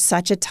for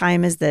such a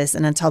time as this.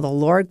 And until the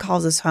Lord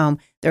calls us home,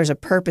 there's a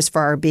purpose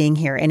for our being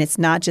here. And it's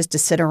not just to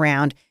sit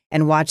around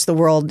and watch the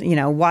world,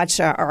 watch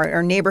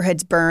our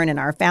neighborhoods burn and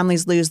our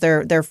families lose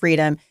their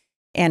freedom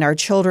and our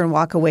children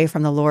walk away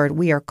from the Lord.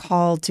 We are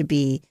called to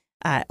be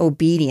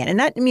obedient. And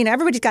that,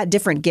 everybody's got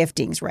different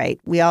giftings, right?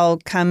 We all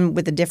come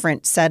with a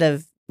different set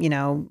of,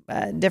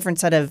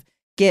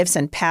 gifts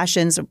and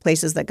passions of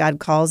places that God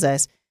calls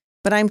us.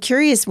 But I'm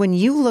curious, when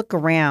you look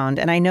around,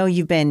 and I know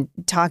you've been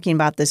talking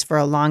about this for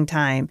a long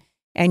time,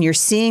 and you're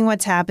seeing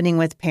what's happening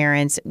with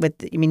parents,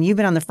 you've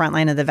been on the front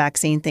line of the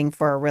vaccine thing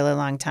for a really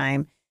long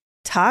time.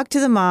 Talk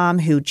to the mom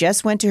who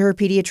just went to her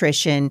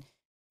pediatrician,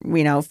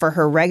 for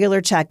her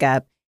regular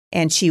checkup,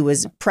 and she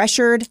was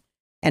pressured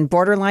and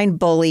borderline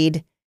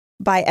bullied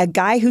by a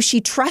guy who she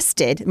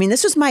trusted.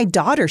 This was my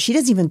daughter. She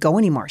doesn't even go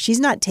anymore. She's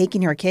not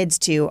taking her kids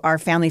to our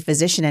family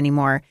physician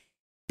anymore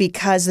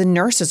because the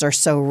nurses are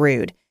so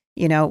rude.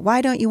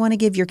 Why don't you want to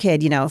give your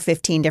kid,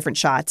 15 different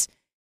shots?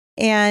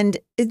 And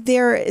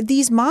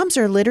these moms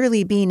are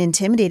literally being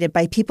intimidated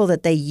by people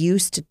that they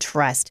used to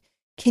trust.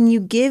 Can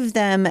you give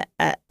them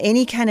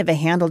any kind of a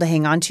handle to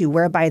hang on to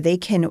whereby they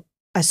can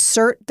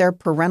assert their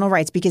parental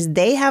rights? Because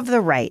they have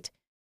the right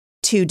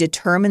to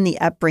determine the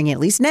upbringing, at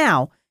least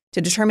now,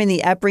 to determine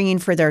the upbringing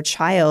for their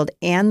child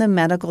and the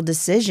medical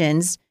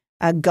decisions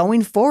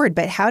going forward.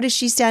 But how does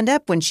she stand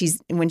up when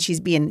she's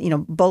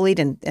being, bullied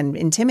and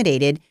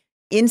intimidated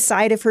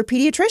inside of her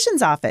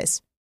pediatrician's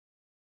office?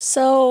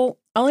 So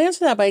I'll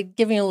answer that by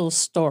giving a little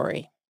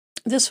story.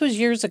 This was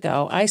years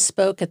ago. I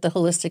spoke at the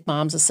Holistic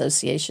Moms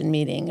Association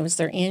meeting. It was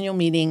their annual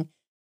meeting.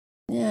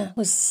 Yeah, it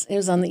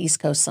was on the East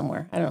Coast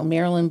somewhere. I don't know,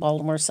 Maryland,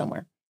 Baltimore,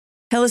 somewhere.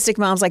 Holistic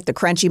Moms, like the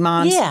crunchy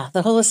moms? Yeah,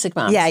 the Holistic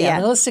Moms. Yeah.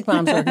 The Holistic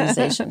Moms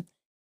organization.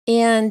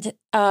 And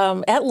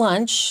at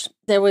lunch,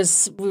 we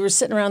were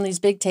sitting around these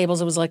big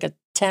tables. It was like a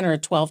 10 or a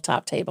 12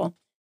 top table.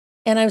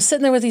 And I was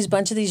sitting there with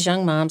bunch of these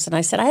young moms. And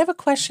I said, I have a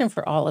question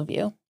for all of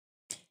you.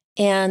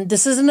 And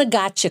this isn't a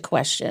gotcha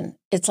question.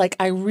 It's like,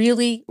 I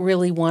really,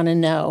 really want to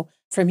know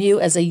from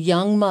you as a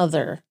young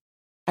mother,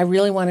 I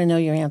really want to know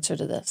your answer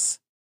to this.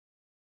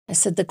 I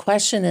said, the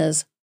question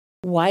is,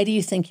 why do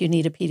you think you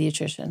need a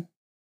pediatrician?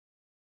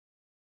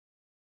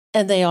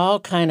 And they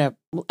all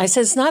I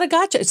said, it's not a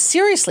gotcha.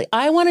 Seriously,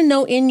 I want to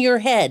know in your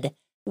head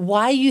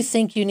why you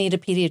think you need a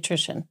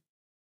pediatrician.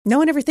 No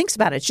one ever thinks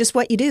about it. It's just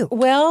what you do.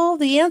 Well,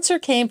 the answer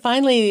came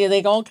finally.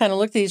 They all kind of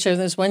looked at each other.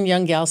 This one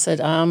young gal said,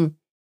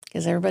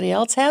 because everybody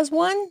else has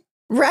one.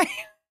 Right.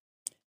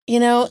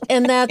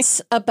 And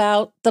that's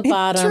about the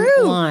bottom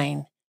True.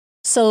 line.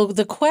 So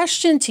the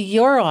question to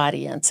your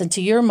audience and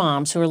to your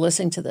moms who are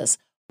listening to this,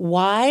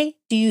 why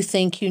do you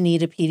think you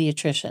need a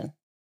pediatrician?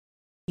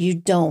 You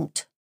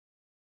don't.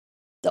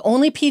 The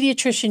only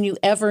pediatrician you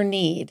ever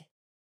need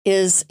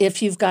is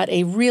if you've got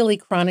a really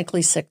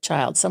chronically sick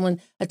child,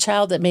 a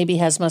child that maybe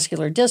has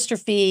muscular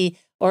dystrophy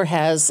or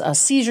has a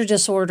seizure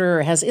disorder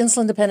or has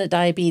insulin-dependent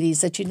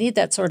diabetes, that you need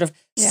that sort of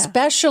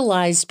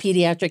specialized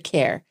pediatric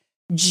care.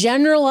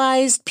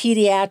 Generalized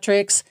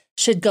pediatrics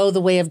should go the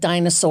way of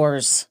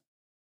dinosaurs.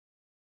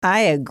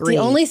 I agree.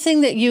 The only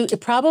thing that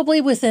probably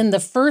within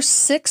the first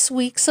 6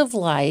 weeks of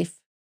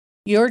life,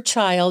 your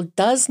child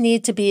does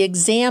need to be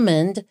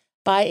examined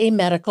by a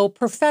medical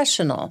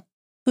professional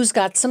who's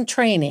got some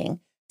training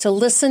to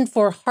listen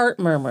for heart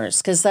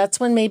murmurs, because that's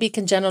when maybe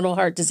congenital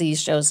heart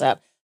disease shows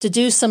up, to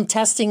do some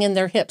testing in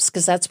their hips,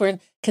 because that's where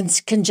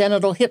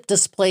congenital hip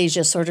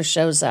dysplasia sort of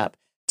shows up,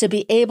 to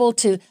be able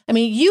to,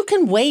 you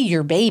can weigh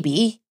your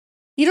baby.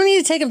 You don't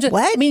need to take them to,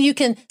 what? You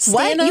can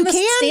stand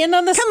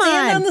on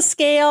the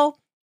scale.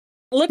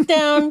 Look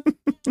down,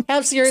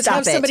 have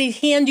somebody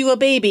hand you a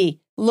baby.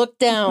 Look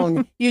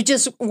down. You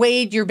just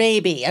weighed your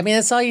baby.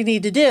 That's all you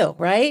need to do,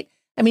 right?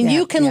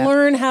 You can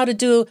learn how to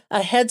do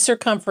a head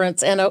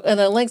circumference and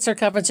a length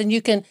circumference, and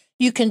you can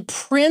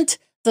print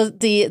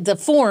the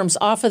forms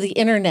off of the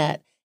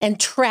internet and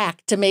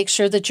track to make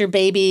sure that your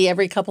baby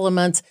every couple of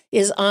months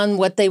is on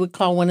what they would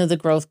call one of the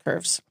growth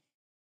curves.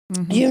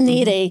 Mm-hmm. You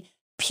need a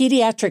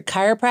pediatric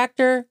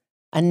chiropractor,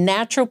 a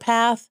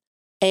naturopath,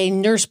 a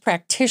nurse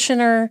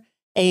practitioner,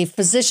 a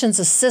physician's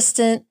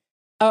assistant,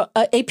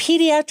 a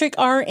pediatric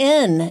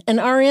RN,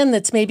 an RN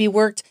that's maybe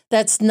worked,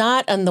 that's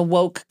not in the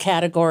woke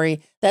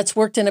category, that's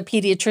worked in a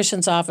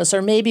pediatrician's office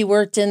or maybe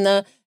worked in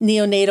the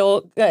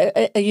neonatal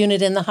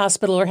unit in the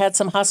hospital or had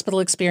some hospital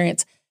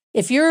experience.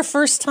 If you're a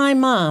first-time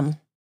mom,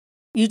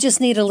 you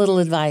just need a little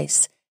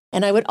advice.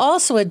 And I would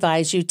also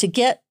advise you to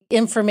get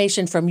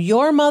information from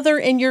your mother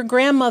and your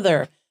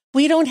grandmother.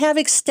 We don't have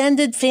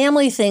extended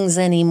family things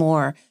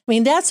anymore.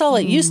 that's all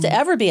it used to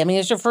ever be.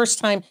 It's your first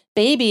time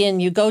baby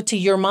and you go to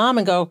your mom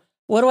and go,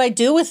 what do I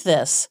do with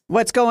this?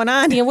 What's going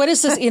on? What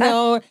is this?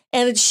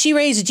 And she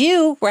raised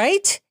you,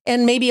 right?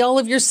 And maybe all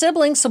of your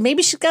siblings. So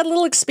maybe she's got a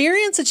little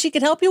experience that she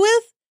could help you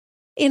with,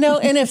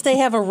 and if they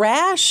have a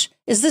rash,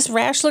 is this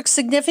rash look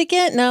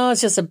significant? No,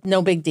 it's just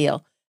no big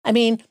deal.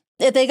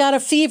 If they got a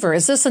fever,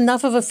 is this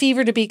enough of a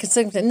fever to be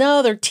significant?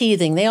 No, they're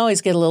teething. They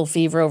always get a little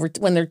fever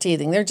when they're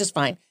teething. They're just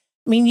fine.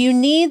 You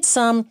need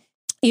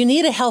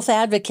a health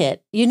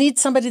advocate. You need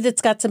somebody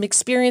that's got some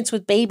experience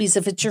with babies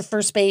if it's your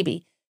first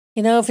baby.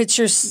 If it's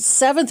your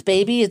seventh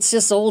baby, it's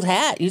just old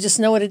hat. You just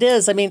know what it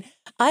is.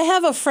 I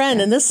have a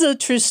friend, and this is a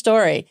true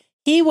story.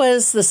 He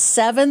was the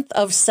seventh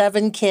of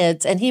 7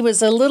 kids, and he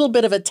was a little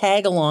bit of a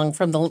tag along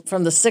from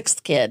the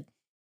sixth kid.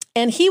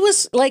 And he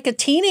was like a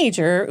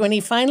teenager when he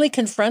finally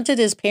confronted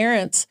his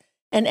parents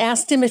and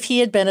asked him if he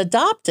had been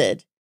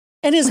adopted.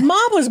 And his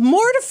mom was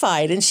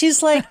mortified. And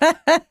she's like,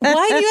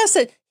 why do you ask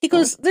that? He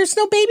goes, there's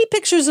no baby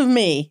pictures of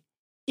me.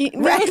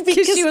 Right,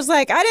 because she was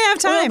like, I didn't have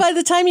time. Well, by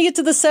the time you get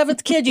to the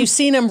 7th kid, you've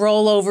seen him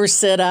roll over,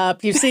 sit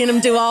up. You've seen him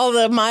do all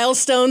the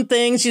milestone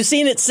things. You've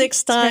seen it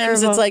 6 times.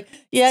 Terrible. It's like,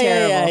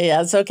 yeah,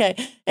 it's okay.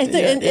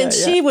 And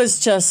she was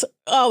just,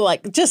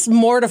 just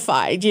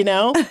mortified,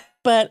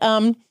 But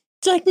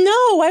it's like,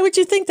 no, why would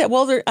you think that?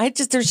 Well,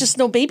 there's just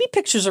no baby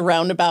pictures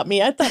around about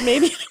me. I thought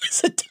maybe I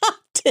was adopted.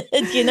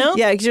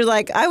 Yeah, because you're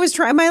like,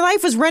 my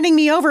life was running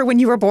me over when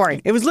you were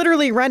born. It was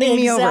literally running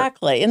me over.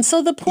 Exactly. And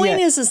so the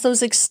point is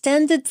those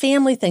extended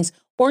family things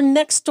or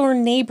next door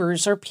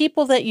neighbors or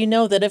people that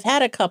that have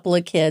had a couple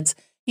of kids,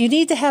 you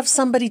need to have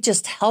somebody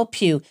just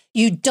help you.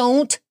 You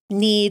don't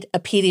need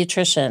a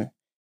pediatrician.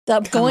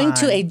 Going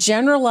to a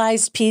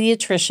generalized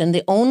pediatrician,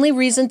 the only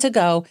reason to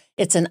go,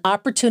 it's an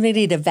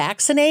opportunity to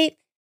vaccinate,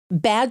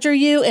 badger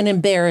you, and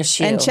embarrass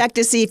you. And check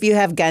to see if you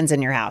have guns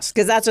in your house,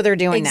 because that's what they're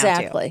doing now, too.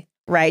 Exactly.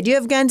 Right. Do you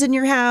have guns in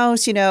your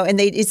house?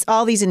 And it's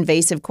all these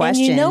invasive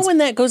questions. And when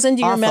that goes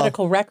into your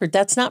medical record,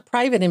 that's not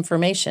private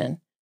information.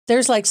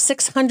 There's like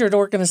 600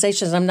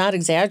 organizations, I'm not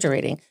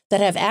exaggerating, that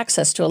have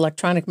access to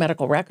electronic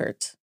medical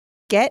records.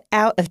 Get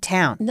out of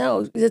town.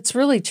 No, it's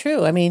really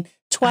true.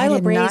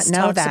 Twyla Braze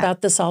talks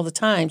about this all the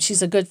time.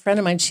 She's a good friend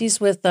of mine. She's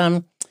with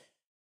that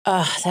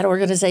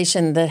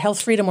organization, the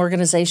Health Freedom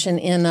Organization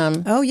in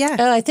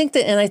I think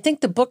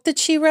the book that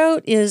she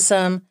wrote is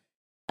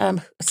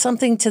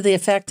something to the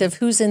effect of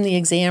Who's in the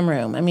Exam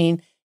Room.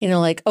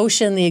 Like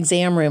OSHA in the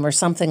exam room or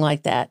something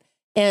like that.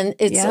 And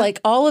it's like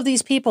all of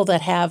these people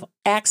that have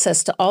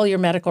access to all your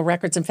medical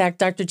records. In fact,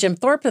 Dr. Jim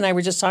Thorpe and I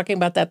were just talking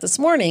about that this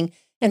morning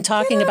and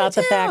talking about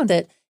the fact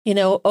that,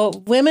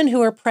 women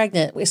who are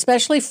pregnant,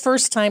 especially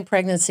first-time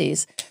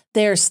pregnancies,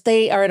 they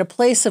are at a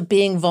place of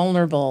being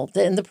vulnerable.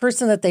 And the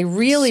person that they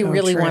really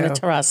want to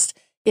trust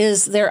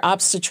is their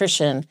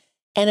obstetrician.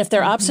 And if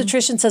their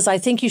obstetrician says, I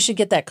think you should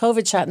get that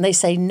COVID shot, and they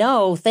say,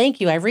 no,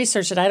 thank you, I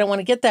researched it, I don't want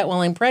to get that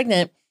while I'm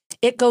pregnant,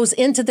 it goes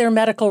into their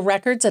medical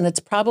records, and it's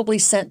probably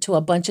sent to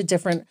a bunch of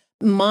different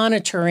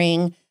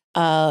monitoring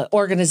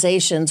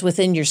organizations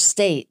within your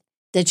state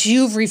that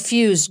you've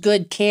refused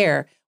good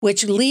care,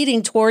 which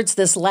leading towards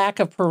this lack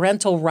of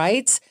parental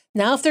rights.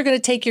 Now, if they're going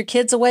to take your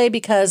kids away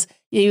because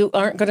you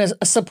aren't going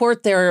to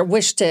support their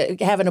wish to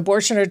have an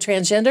abortion or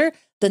transgender,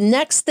 the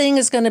next thing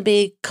is going to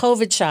be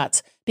COVID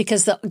shots,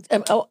 because the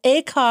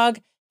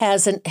ACOG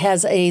has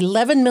a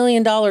 $11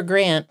 million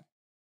grant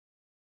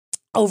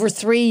over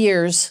 3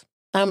 years,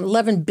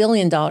 $11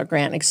 billion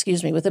grant,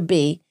 with a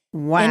B.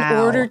 Wow. In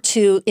order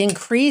to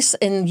increase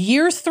in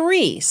year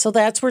 3, so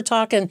we're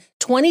talking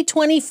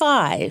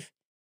 2025,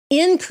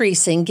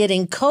 increasing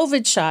getting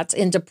COVID shots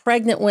into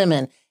pregnant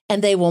women.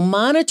 And they will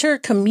monitor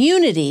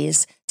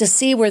communities to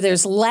see where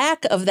there's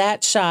lack of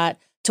that shot,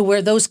 to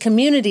where those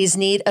communities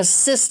need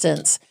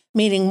assistance,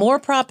 meaning more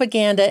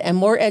propaganda and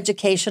more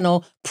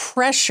educational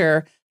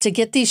pressure to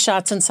get these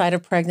shots inside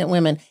of pregnant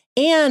women.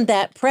 And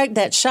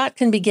that shot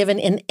can be given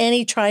in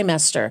any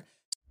trimester.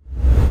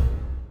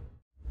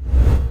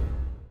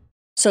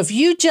 So if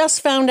you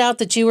just found out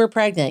that you were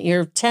pregnant,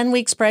 you're 10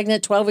 weeks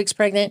pregnant, 12 weeks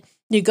pregnant,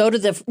 you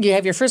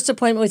have your first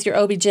appointment with your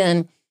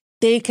OB-GYN,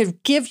 they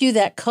could give you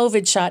that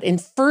COVID shot in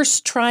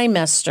first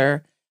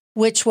trimester,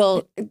 which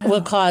will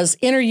cause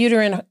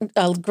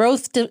intrauterine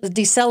growth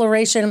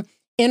deceleration,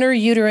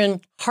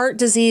 intrauterine heart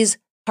disease,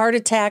 heart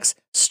attacks,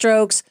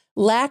 strokes,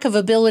 lack of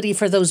ability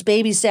for those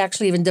babies to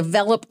actually even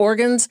develop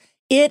organs.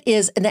 It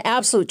is an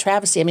absolute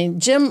travesty. I mean,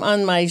 Jim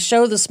on my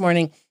show this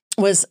morning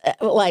was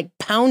like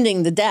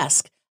pounding the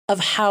desk of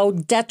how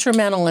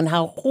detrimental and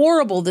how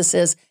horrible this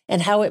is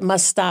and how it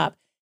must stop.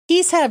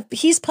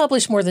 He's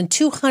published more than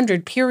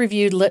 200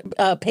 peer-reviewed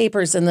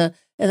papers in the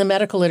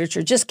medical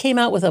literature. Just came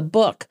out with a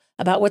book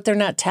about what they're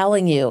not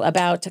telling you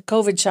about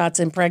COVID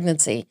shots in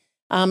pregnancy.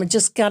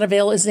 Just got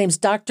available. His name's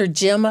Dr.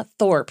 Jim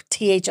Thorpe,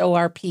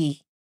 Thorp,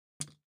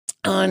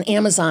 on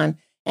Amazon,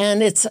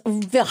 and it's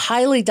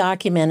highly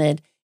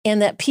documented.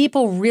 And that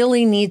people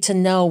really need to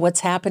know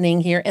what's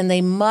happening here, and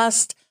they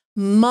must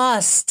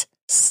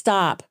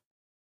stop.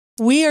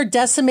 We are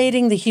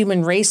decimating the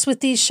human race with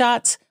these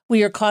shots.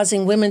 We are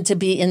causing women to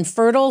be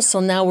infertile. So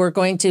now we're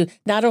going to,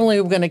 not only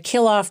are we going to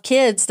kill off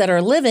kids that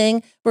are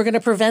living, we're going to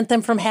prevent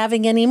them from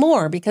having any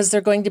more because they're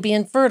going to be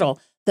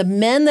infertile. The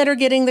men that are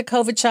getting the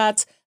COVID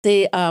shots,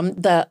 the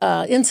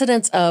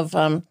incidence of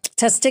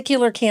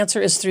testicular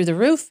cancer is through the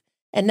roof.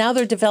 And now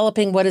they're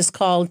developing what is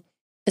called,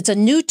 it's a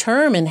new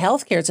term in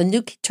healthcare. It's a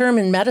new term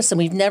in medicine.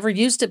 We've never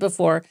used it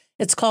before.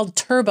 It's called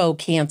turbo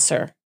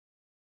cancer,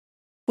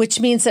 which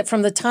means that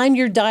from the time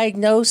you're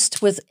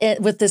diagnosed with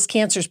this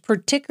cancers,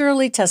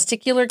 particularly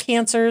testicular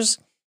cancers,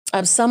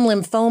 some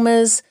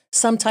lymphomas,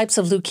 some types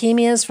of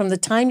leukemias, from the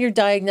time you're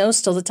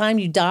diagnosed till the time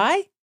you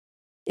die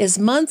is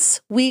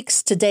months,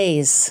 weeks to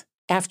days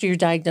after your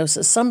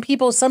diagnosis. Some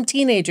people, some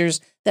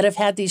teenagers that have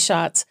had these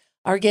shots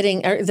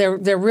they're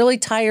really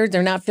tired.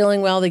 They're not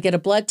feeling well. They get a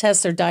blood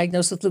test. They're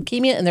diagnosed with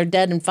leukemia and they're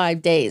dead in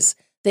 5 days.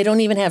 They don't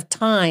even have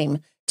time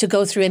to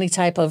go through any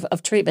type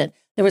of treatment.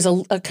 There was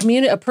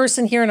a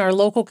person here in our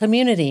local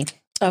community,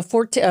 a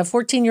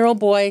 14-year-old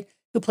boy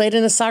who played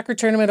in a soccer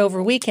tournament over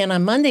a weekend.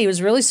 On Monday, he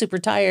was really super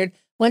tired,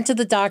 went to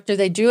the doctor.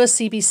 They drew a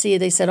CBC.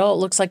 They said, oh, it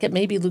looks like it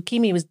may be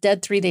leukemia. He was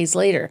dead 3 days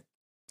later.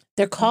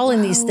 They're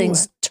calling these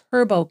things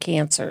turbo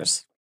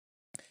cancers.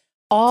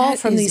 All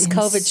from these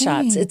COVID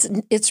shots.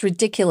 It's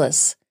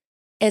ridiculous.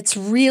 It's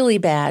really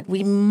bad.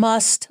 We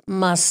must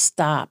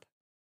stop.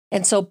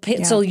 And so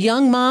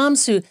young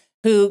moms who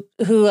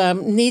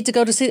need to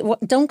go to see,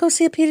 don't go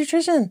see a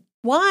pediatrician.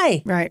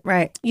 Why?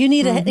 Right. You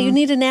need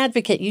an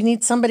advocate. You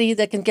need somebody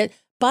that can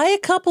buy a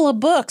couple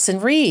of books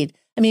and read.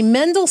 I mean,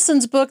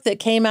 Mendelssohn's book that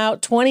came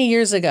out 20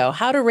 years ago,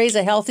 How to Raise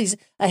a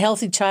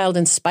Healthy Child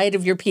in Spite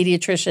of Your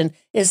Pediatrician,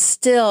 is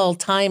still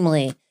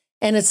timely.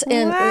 And it's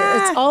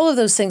all of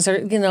those things are,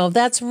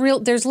 that's real.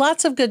 There's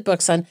lots of good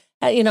books on,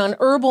 on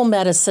herbal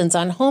medicines,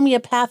 on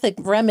homeopathic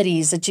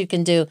remedies that you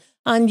can do,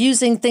 on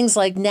using things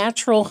like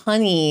natural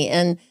honey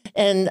and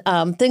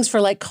things for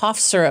like cough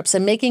syrups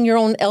and making your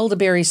own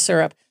elderberry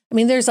syrup. I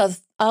mean, there's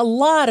a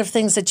lot of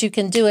things that you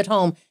can do at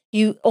home.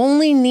 You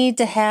only need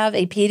to have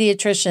a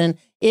pediatrician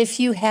if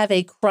you have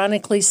a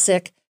chronically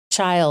sick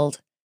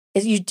child.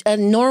 A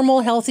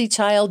normal, healthy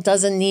child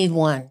doesn't need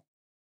one.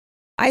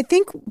 I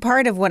think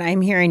part of what I'm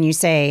hearing you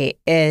say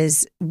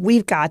is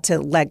we've got to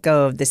let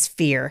go of this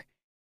fear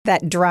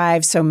that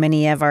drives so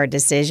many of our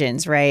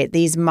decisions, right?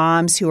 These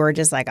moms who are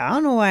just like, I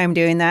don't know why I'm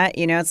doing that.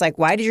 It's like,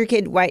 why is your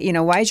kid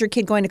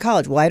going to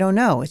college? Well, I don't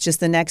know. It's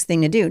just the next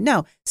thing to do.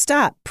 No,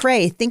 stop,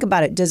 pray, think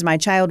about it. Does my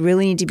child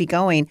really need to be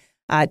going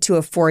to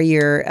a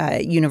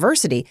 4-year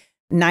university?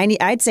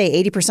 I'd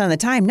say 80% of the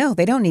time, no,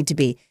 they don't need to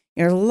be.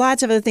 There are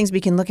lots of other things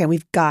we can look at.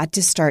 We've got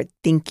to start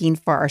thinking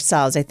for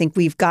ourselves. I think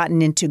we've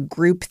gotten into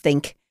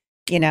groupthink,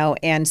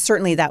 and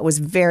certainly that was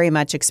very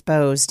much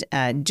exposed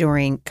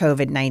during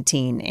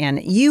COVID-19.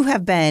 And you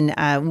have been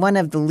one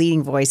of the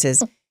leading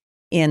voices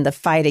in the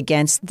fight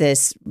against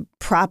this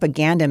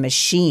propaganda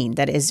machine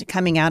that is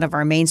coming out of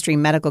our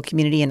mainstream medical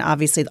community, and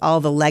obviously all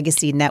the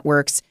legacy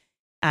networks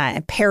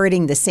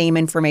parroting the same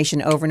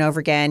information over and over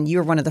again. You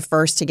were one of the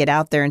first to get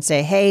out there and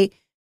say, hey,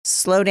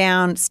 slow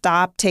down,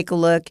 stop, take a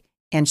look.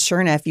 And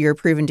sure enough, you were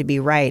proven to be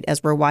right.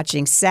 As we're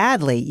watching,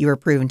 sadly, you were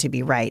proven to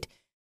be right.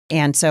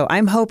 And so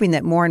I'm hoping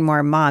that more and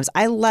more moms,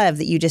 I love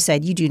that you just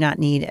said you do not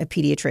need a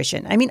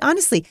pediatrician. I mean,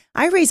 honestly,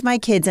 I raised my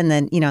kids in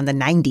the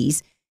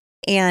 90s,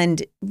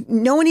 and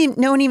no one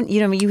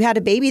even, you had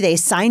a baby, they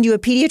assigned you a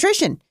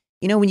pediatrician.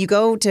 When you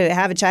go to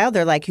have a child,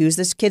 they're like, who's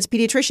this kid's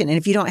pediatrician? And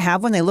if you don't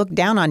have one, they look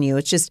down on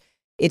you.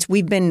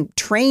 We've been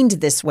trained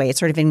this way. It's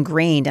sort of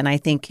ingrained. And I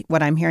think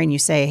what I'm hearing you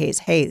say is,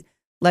 hey,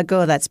 let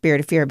go of that spirit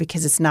of fear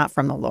because it's not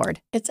from the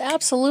Lord. It's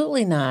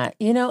absolutely not,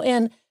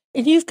 and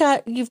you've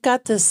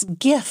got this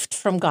gift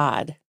from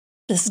God,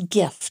 this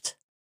gift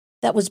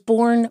that was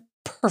born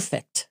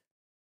perfect.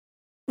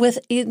 With,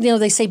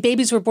 they say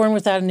babies were born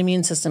without an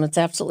immune system. It's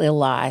absolutely a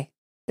lie.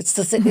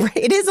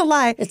 It is a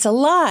lie. It's a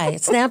lie.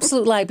 It's an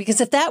absolute lie. Because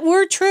if that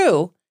were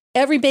true,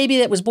 every baby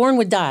that was born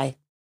would die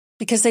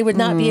because they would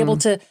not be able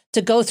to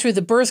go through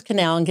the birth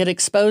canal and get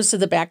exposed to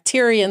the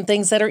bacteria and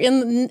things that are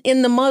in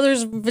the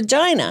mother's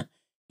vagina.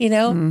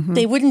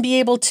 They wouldn't be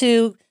able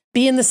to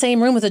be in the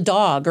same room with a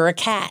dog or a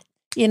cat.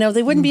 They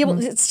wouldn't be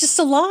able. It's just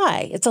a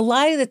lie. It's a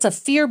lie. That's a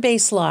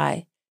fear-based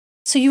lie.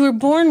 So you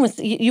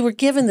were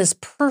given this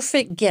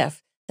perfect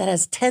gift that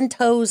has 10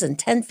 toes and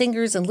 10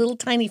 fingers and little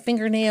tiny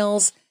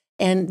fingernails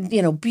and,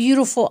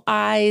 beautiful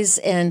eyes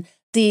and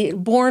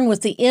born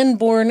with the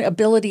inborn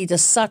ability to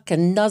suck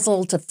and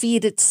nuzzle to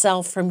feed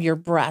itself from your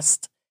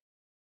breast.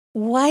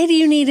 Why do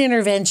you need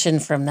intervention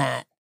from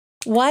that?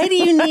 Why do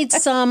you need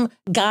some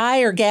guy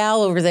or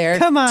gal over there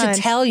to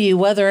tell you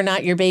whether or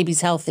not your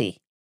baby's healthy?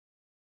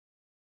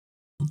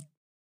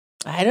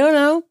 I don't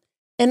know.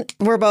 And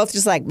we're both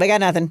just like, we got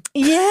nothing.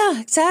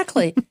 Yeah,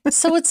 exactly.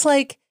 So it's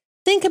like,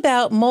 think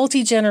about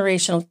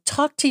multi-generational.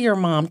 Talk to your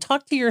mom,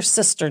 talk to your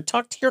sister,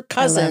 talk to your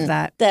cousin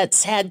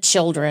that's had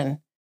children.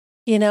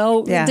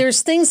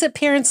 There's things that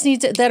parents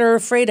need that are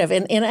afraid of.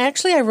 And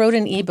actually, I wrote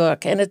an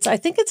ebook, and I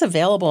think it's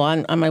available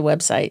on my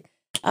website.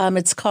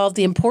 It's called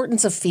The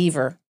Importance of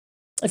Fever.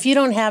 If you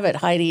don't have it,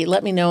 Heidi,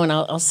 let me know, and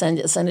I'll send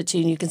it to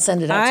you, and you can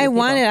send it out to people. I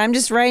want it. I'm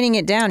just writing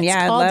it down.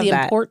 Yeah, I love that. It's called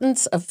The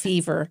Importance of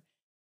Fever.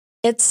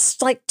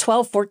 It's like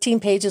 12, 14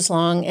 pages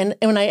long. And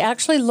when I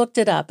actually looked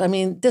it up,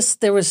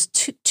 there was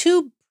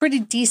two pretty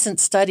decent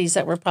studies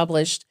that were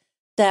published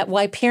that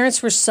why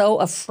parents were so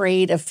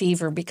afraid of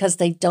fever because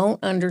they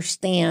don't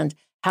understand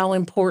how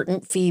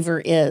important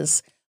fever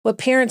is. What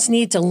parents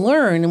need to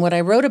learn, and what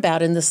I wrote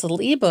about in this little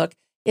ebook,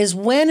 is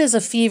when is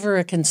a fever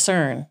a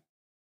concern?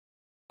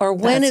 Or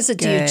when do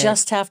you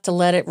just have to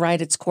let it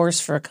ride its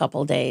course for a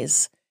couple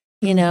days?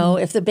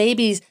 If the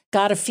baby's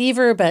got a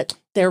fever, but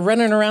they're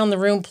running around the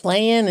room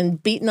playing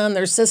and beating on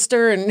their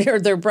sister or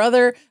their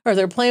brother, or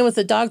they're playing with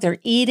the dog, they're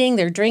eating,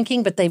 they're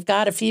drinking, but they've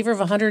got a fever of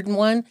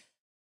 101,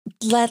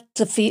 let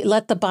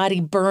the body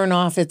burn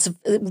off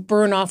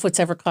what's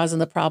ever causing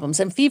the problems.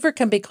 And fever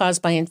can be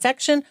caused by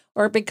infection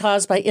or be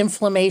caused by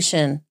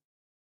inflammation.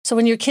 So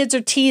when your kids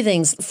are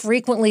teething,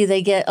 frequently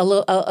they get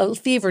a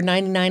fever,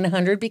 99,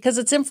 100, because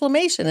it's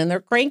inflammation and they're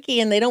cranky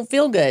and they don't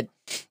feel good.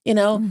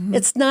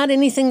 It's not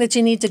anything that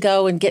you need to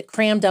go and get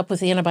crammed up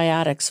with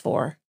antibiotics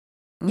for.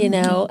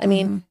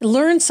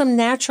 Learn some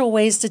natural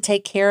ways to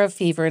take care of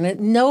fever and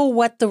know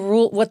what the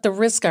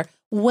risks are.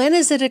 When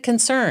is it a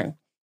concern?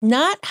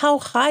 Not how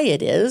high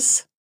it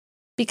is,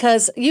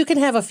 because you can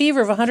have a fever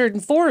of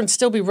 104 and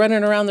still be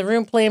running around the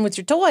room playing with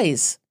your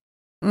toys.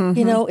 So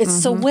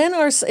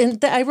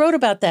and I wrote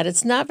about that.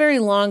 It's not very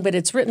long, but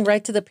it's written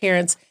right to the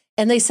parents.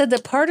 And they said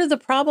that part of the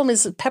problem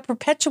is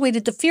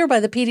perpetuated the fear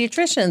by the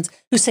pediatricians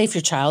who say if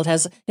your child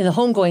has, in the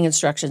homegoing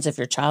instructions, if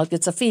your child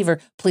gets a fever,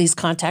 please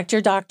contact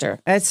your doctor.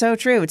 That's so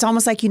true. It's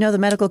almost like the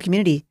medical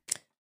community.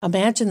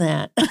 Imagine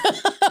that.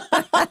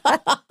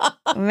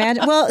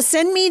 Well,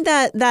 send me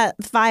that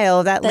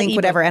file, that link,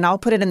 whatever, and I'll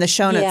put it in the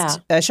show notes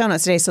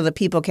today so that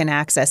people can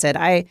access it.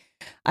 I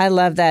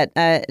love that.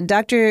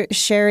 Dr.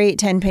 Sherry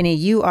Tenpenny,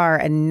 you are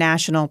a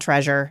national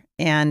treasure,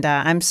 and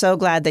I'm so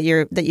glad that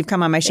you've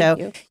come on my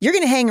show. You're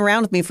going to hang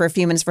around with me for a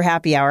few minutes for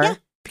happy hour. Yeah.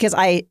 Because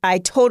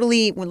I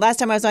totally, last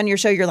time I was on your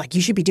show, you're like,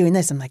 you should be doing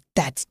this. I'm like,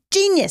 that's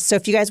genius. So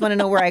if you guys want to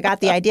know where I got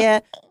the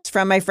idea, it's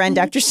from my friend,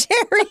 Dr. Sherry.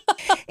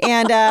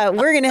 And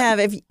we're going to have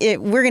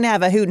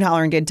a hoot and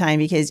hollering good time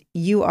because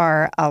you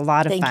are a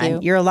lot of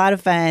fun. You're a lot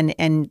of fun.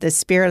 And the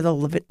spirit of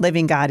the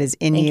living God is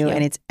in you,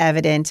 and it's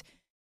evident.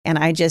 And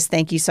I just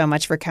thank you so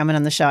much for coming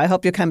on the show. I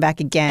hope you'll come back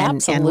again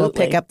and we'll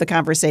pick up the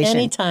conversation.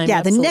 Anytime. Yeah,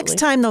 absolutely. The next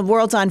time the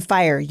world's on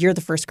fire, you're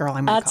the first girl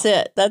I'm going to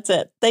call. That's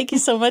it. Thank you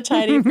so much,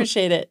 Heidi.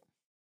 Appreciate it.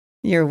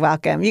 You're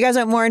welcome. You guys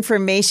want more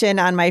information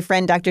on my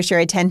friend, Dr.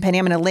 Sherry Tenpenny?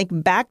 I'm going to link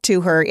back to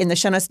her in the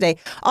show notes today.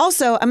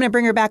 Also, I'm going to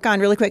bring her back on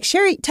really quick.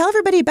 Sherry, tell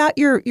everybody about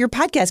your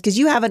podcast because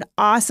you have an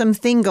awesome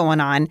thing going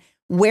on.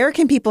 Where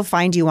can people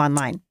find you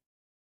online?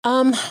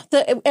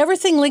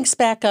 Everything links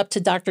back up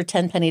to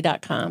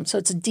drtenpenny.com. So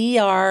it's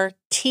DRTENPENNY,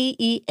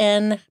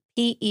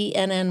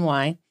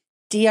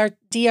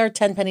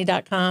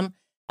 drtenpenny.com.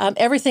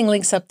 Everything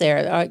links up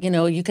there.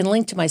 You can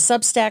link to my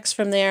Substacks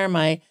from there,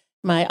 my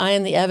I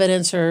Am the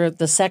Evidence, or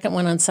the second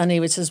one on Sunday,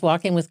 which is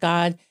Walking with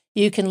God.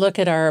 You can look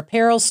at our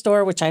apparel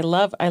store, which I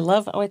love.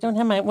 Oh, I don't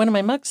have one of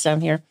my mugs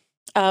down here.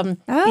 You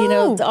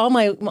know, all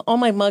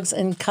my mugs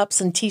and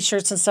cups and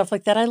T-shirts and stuff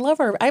like that. I love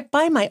her. I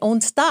buy my own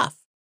stuff.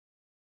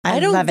 I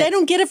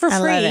don't get it for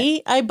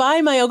free.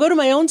 I'll go to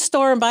my own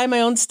store and buy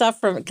my own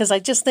stuff because I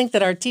just think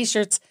that our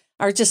T-shirts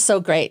are just so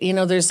great. You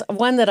know, there's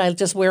one that I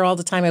just wear all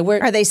the time.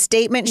 Are they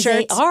statement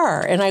shirts? They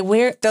are, and I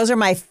wear. Those are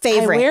my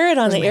favorite. I wear it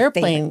on the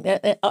airplane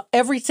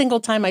every single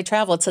time I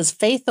travel. It says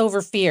 "Faith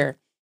over Fear."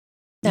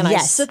 And I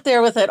sit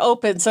there with it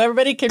open so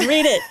everybody can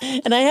read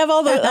it. And I have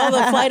all the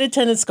flight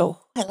attendants go,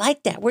 I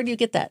like that. Where do you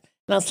get that?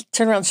 And I'll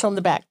turn around and show them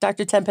the back,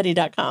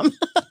 drtenpenny.com.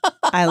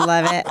 I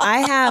love it. I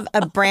have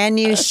a brand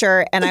new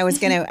shirt and I was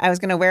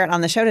gonna wear it on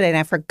the show today and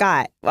I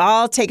forgot. Well,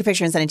 I'll take a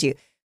picture and send it to you.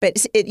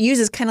 But it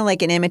uses kind of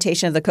like an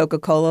imitation of the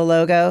Coca-Cola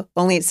logo,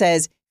 only it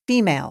says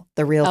female,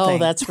 the real thing. Oh,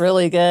 that's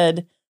really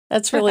good.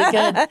 That's really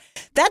good.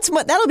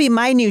 That'll be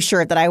my new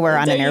shirt that I wear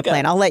on an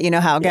airplane. I'll let you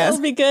know how it goes. That'll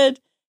be good.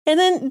 And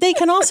then they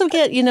can also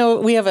get, you know,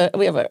 we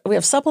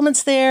have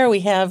supplements there. We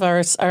have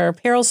our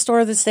apparel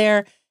store that's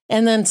there,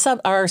 and then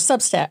our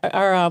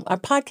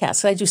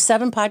podcast. I do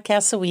 7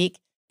 podcasts a week.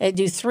 I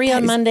do 3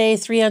 on Monday,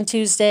 3 on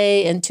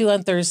Tuesday, and 2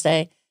 on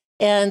Thursday.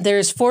 And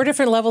there's 4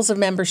 different levels of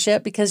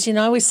membership because, you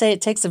know, I always say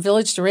it takes a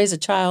village to raise a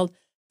child.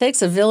 It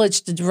takes a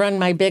village to run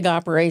my big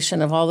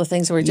operation of all the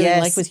things we're doing,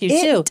 like with you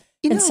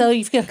too. So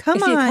if you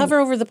hover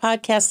over the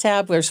podcast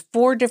tab, there's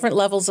 4 different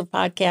levels of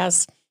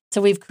podcasts. So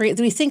we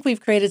think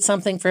we've created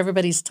something for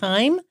everybody's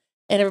time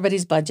and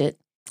everybody's budget.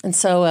 And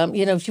so,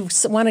 you know, if you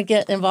want to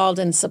get involved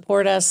and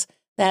support us,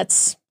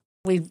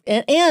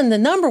 and the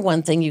number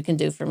one thing you can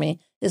do for me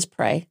is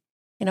pray.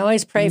 You know, I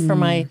always pray for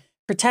my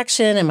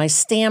protection and my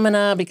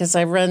stamina because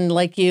I run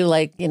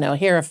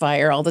hair of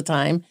fire all the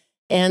time.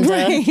 And,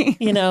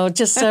 you know,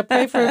 just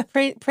pray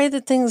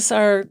that things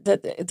are,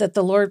 that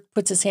the Lord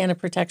puts his hand of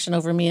protection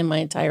over me and my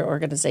entire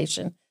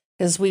organization.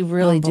 Because we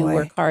really do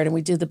work hard and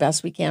we do the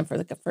best we can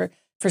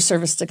for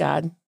service to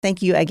God.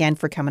 Thank you again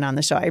for coming on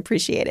the show. I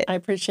appreciate it. I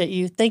appreciate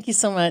you. Thank you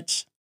so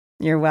much.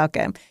 You're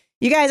welcome.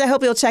 You guys, I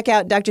hope you'll check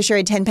out Dr.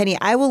 Sherry Tenpenny.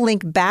 I will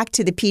link back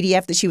to the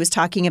PDF that she was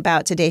talking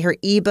about today, her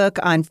ebook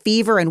on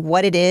fever and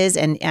what it is.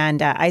 And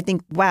I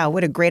think, wow,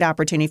 what a great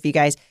opportunity for you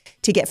guys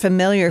to get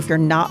familiar, if you're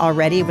not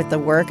already, with the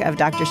work of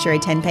Dr. Sherry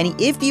Tenpenny.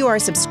 If you are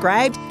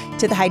subscribed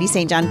to the Heidi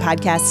St. John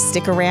podcast,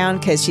 stick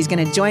around because she's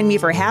going to join me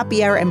for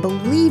happy hour. And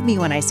believe me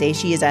when I say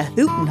she is a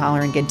hoot and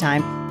holler and good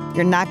time.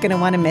 You're not going to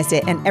want to miss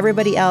it. And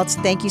everybody else,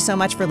 thank you so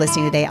much for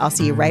listening today. I'll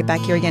see you right back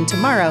here again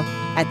tomorrow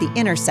at the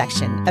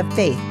intersection of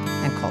faith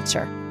and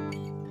culture.